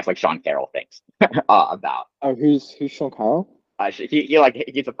like I guess like Sean Carroll thinks about. Oh, who's Sean Carroll?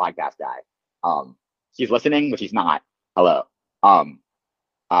 He's a podcast guy. He's listening, but he's not. Hello. Um,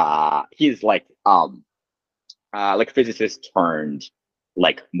 he's like physicist turned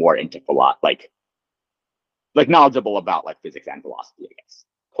like more into like knowledgeable about like physics and philosophy, I guess.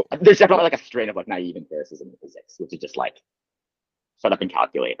 There's definitely like a strain of like naive empiricism in physics, which is just like shut up and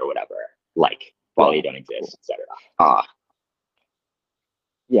calculate or whatever, like quality don't exist, etc.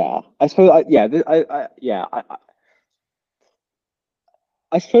 Yeah, I suppose.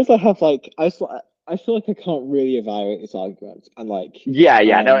 I suppose I have like I feel like I can't really evaluate this argument and like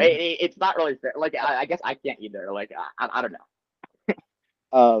No, it's not really fair. Like I guess I can't either. Like I don't know.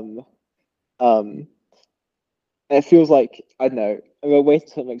 um um it feels like I don't know. I'm gonna wait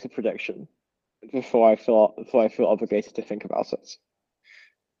until it makes a prediction before I feel obligated to think about it.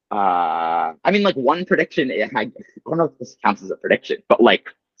 I mean, like one prediction. I don't know if this counts as a prediction, but like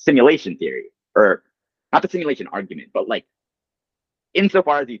simulation theory, or not the simulation argument, but like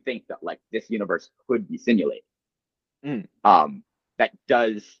insofar as you think that like this universe could be simulated, Mm. that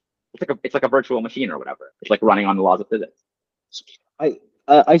does it's like a virtual machine or whatever. It's like running on the laws of physics.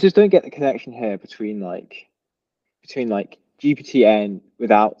 I just don't get the connection here between like GPT-N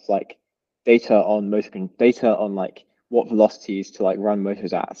without like data on like what velocities to like run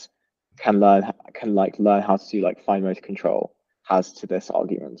motors at can learn how to do like fine motor control has to this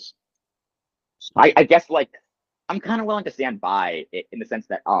argument. I guess like I'm kind of willing to stand by it in the sense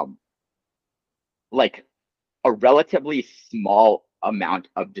that like a relatively small amount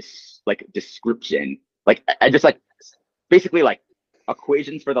of description, like I just like basically like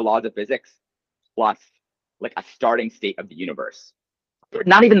equations for the laws of physics plus like a starting state of the universe.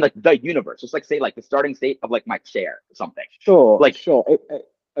 Not even like the universe, just like say like the starting state of like my chair or something. Sure, like sure.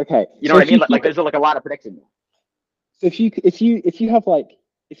 Okay. You know what I mean? Like there's like a lot of prediction. So if you have like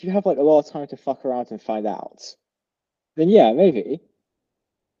a lot of time to fuck around and find out, then yeah, maybe.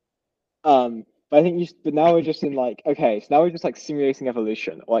 But I think but now we're just in like okay, so now we're just like simulating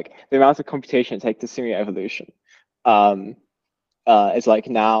evolution, like the amount of computation it takes to simulate evolution. Is like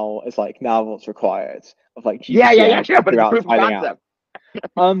now what's required of like GPT sure, but it's a proof of concept.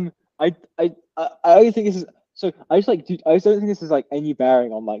 I don't think this is so. I just don't think this is like any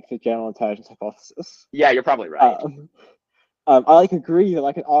bearing on like the general intelligence hypothesis. Yeah, you're probably right. I like agree that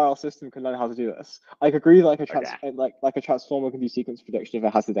like an RL system can learn how to do this. I agree that like a transformer can do sequence prediction if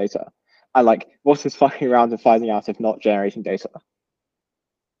it has the data. And like what's this fucking around and finding out if not generating data?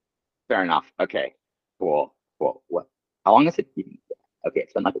 Fair enough. Okay. Cool. What? How long has it been? Okay,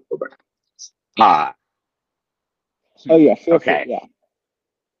 it's been like October. Oh yeah. Okay. Yeah.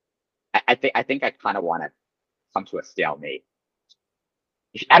 I think I kind of want to come to a stalemate.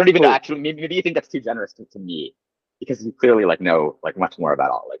 I don't even know. Actually, maybe you think that's too generous to me because you clearly like know like much more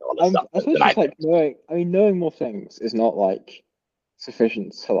about all this stuff than I think. Knowing more things is not like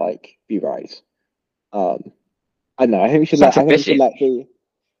sufficient to like be right. I don't know. I think we should I think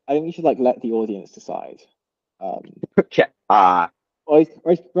we should like let the audience decide. Okay.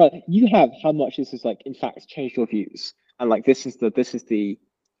 Right, you have how much this has like in fact changed your views, and like this is the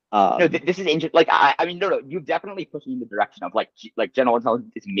no, this is interesting. Like I mean, no, you've definitely pushed me in the direction of like general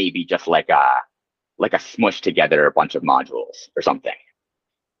intelligence is maybe just like a smushed together bunch of modules or something.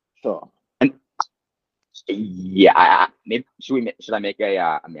 Sure. And yeah, maybe should I make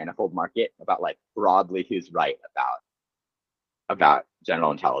a manifold market about like broadly who's right about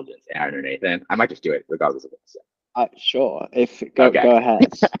general intelligence, Aaron or Nathan? I might just do it regardless of what you say. Sure. Go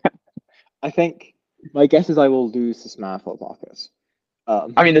ahead. I think my guess is I will lose this manifold market.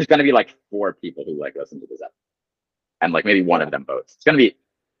 I mean, there's going to be like 4 people who like listen to this episode, and like maybe one of them votes. It's going to be.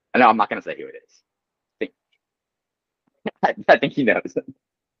 No, I'm not going to say who it is. I think he knows.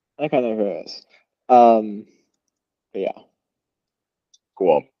 I kind of know who it is. But yeah.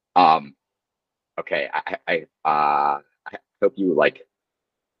 Cool. Okay. I hope you like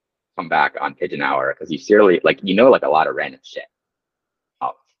come back on Pigeon Hour because you seriously like like a lot of random shit.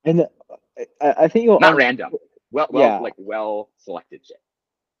 And I think you're not random. Well selected shit.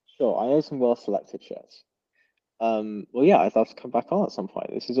 Sure, I know some well selected shit. Well, yeah, I'd love to come back on at some point.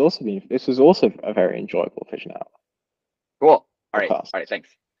 This was also a very enjoyable Pigeon Hour. Cool. All right. Thanks.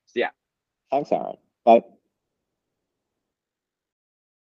 See ya. Thanks, Aaron. Bye.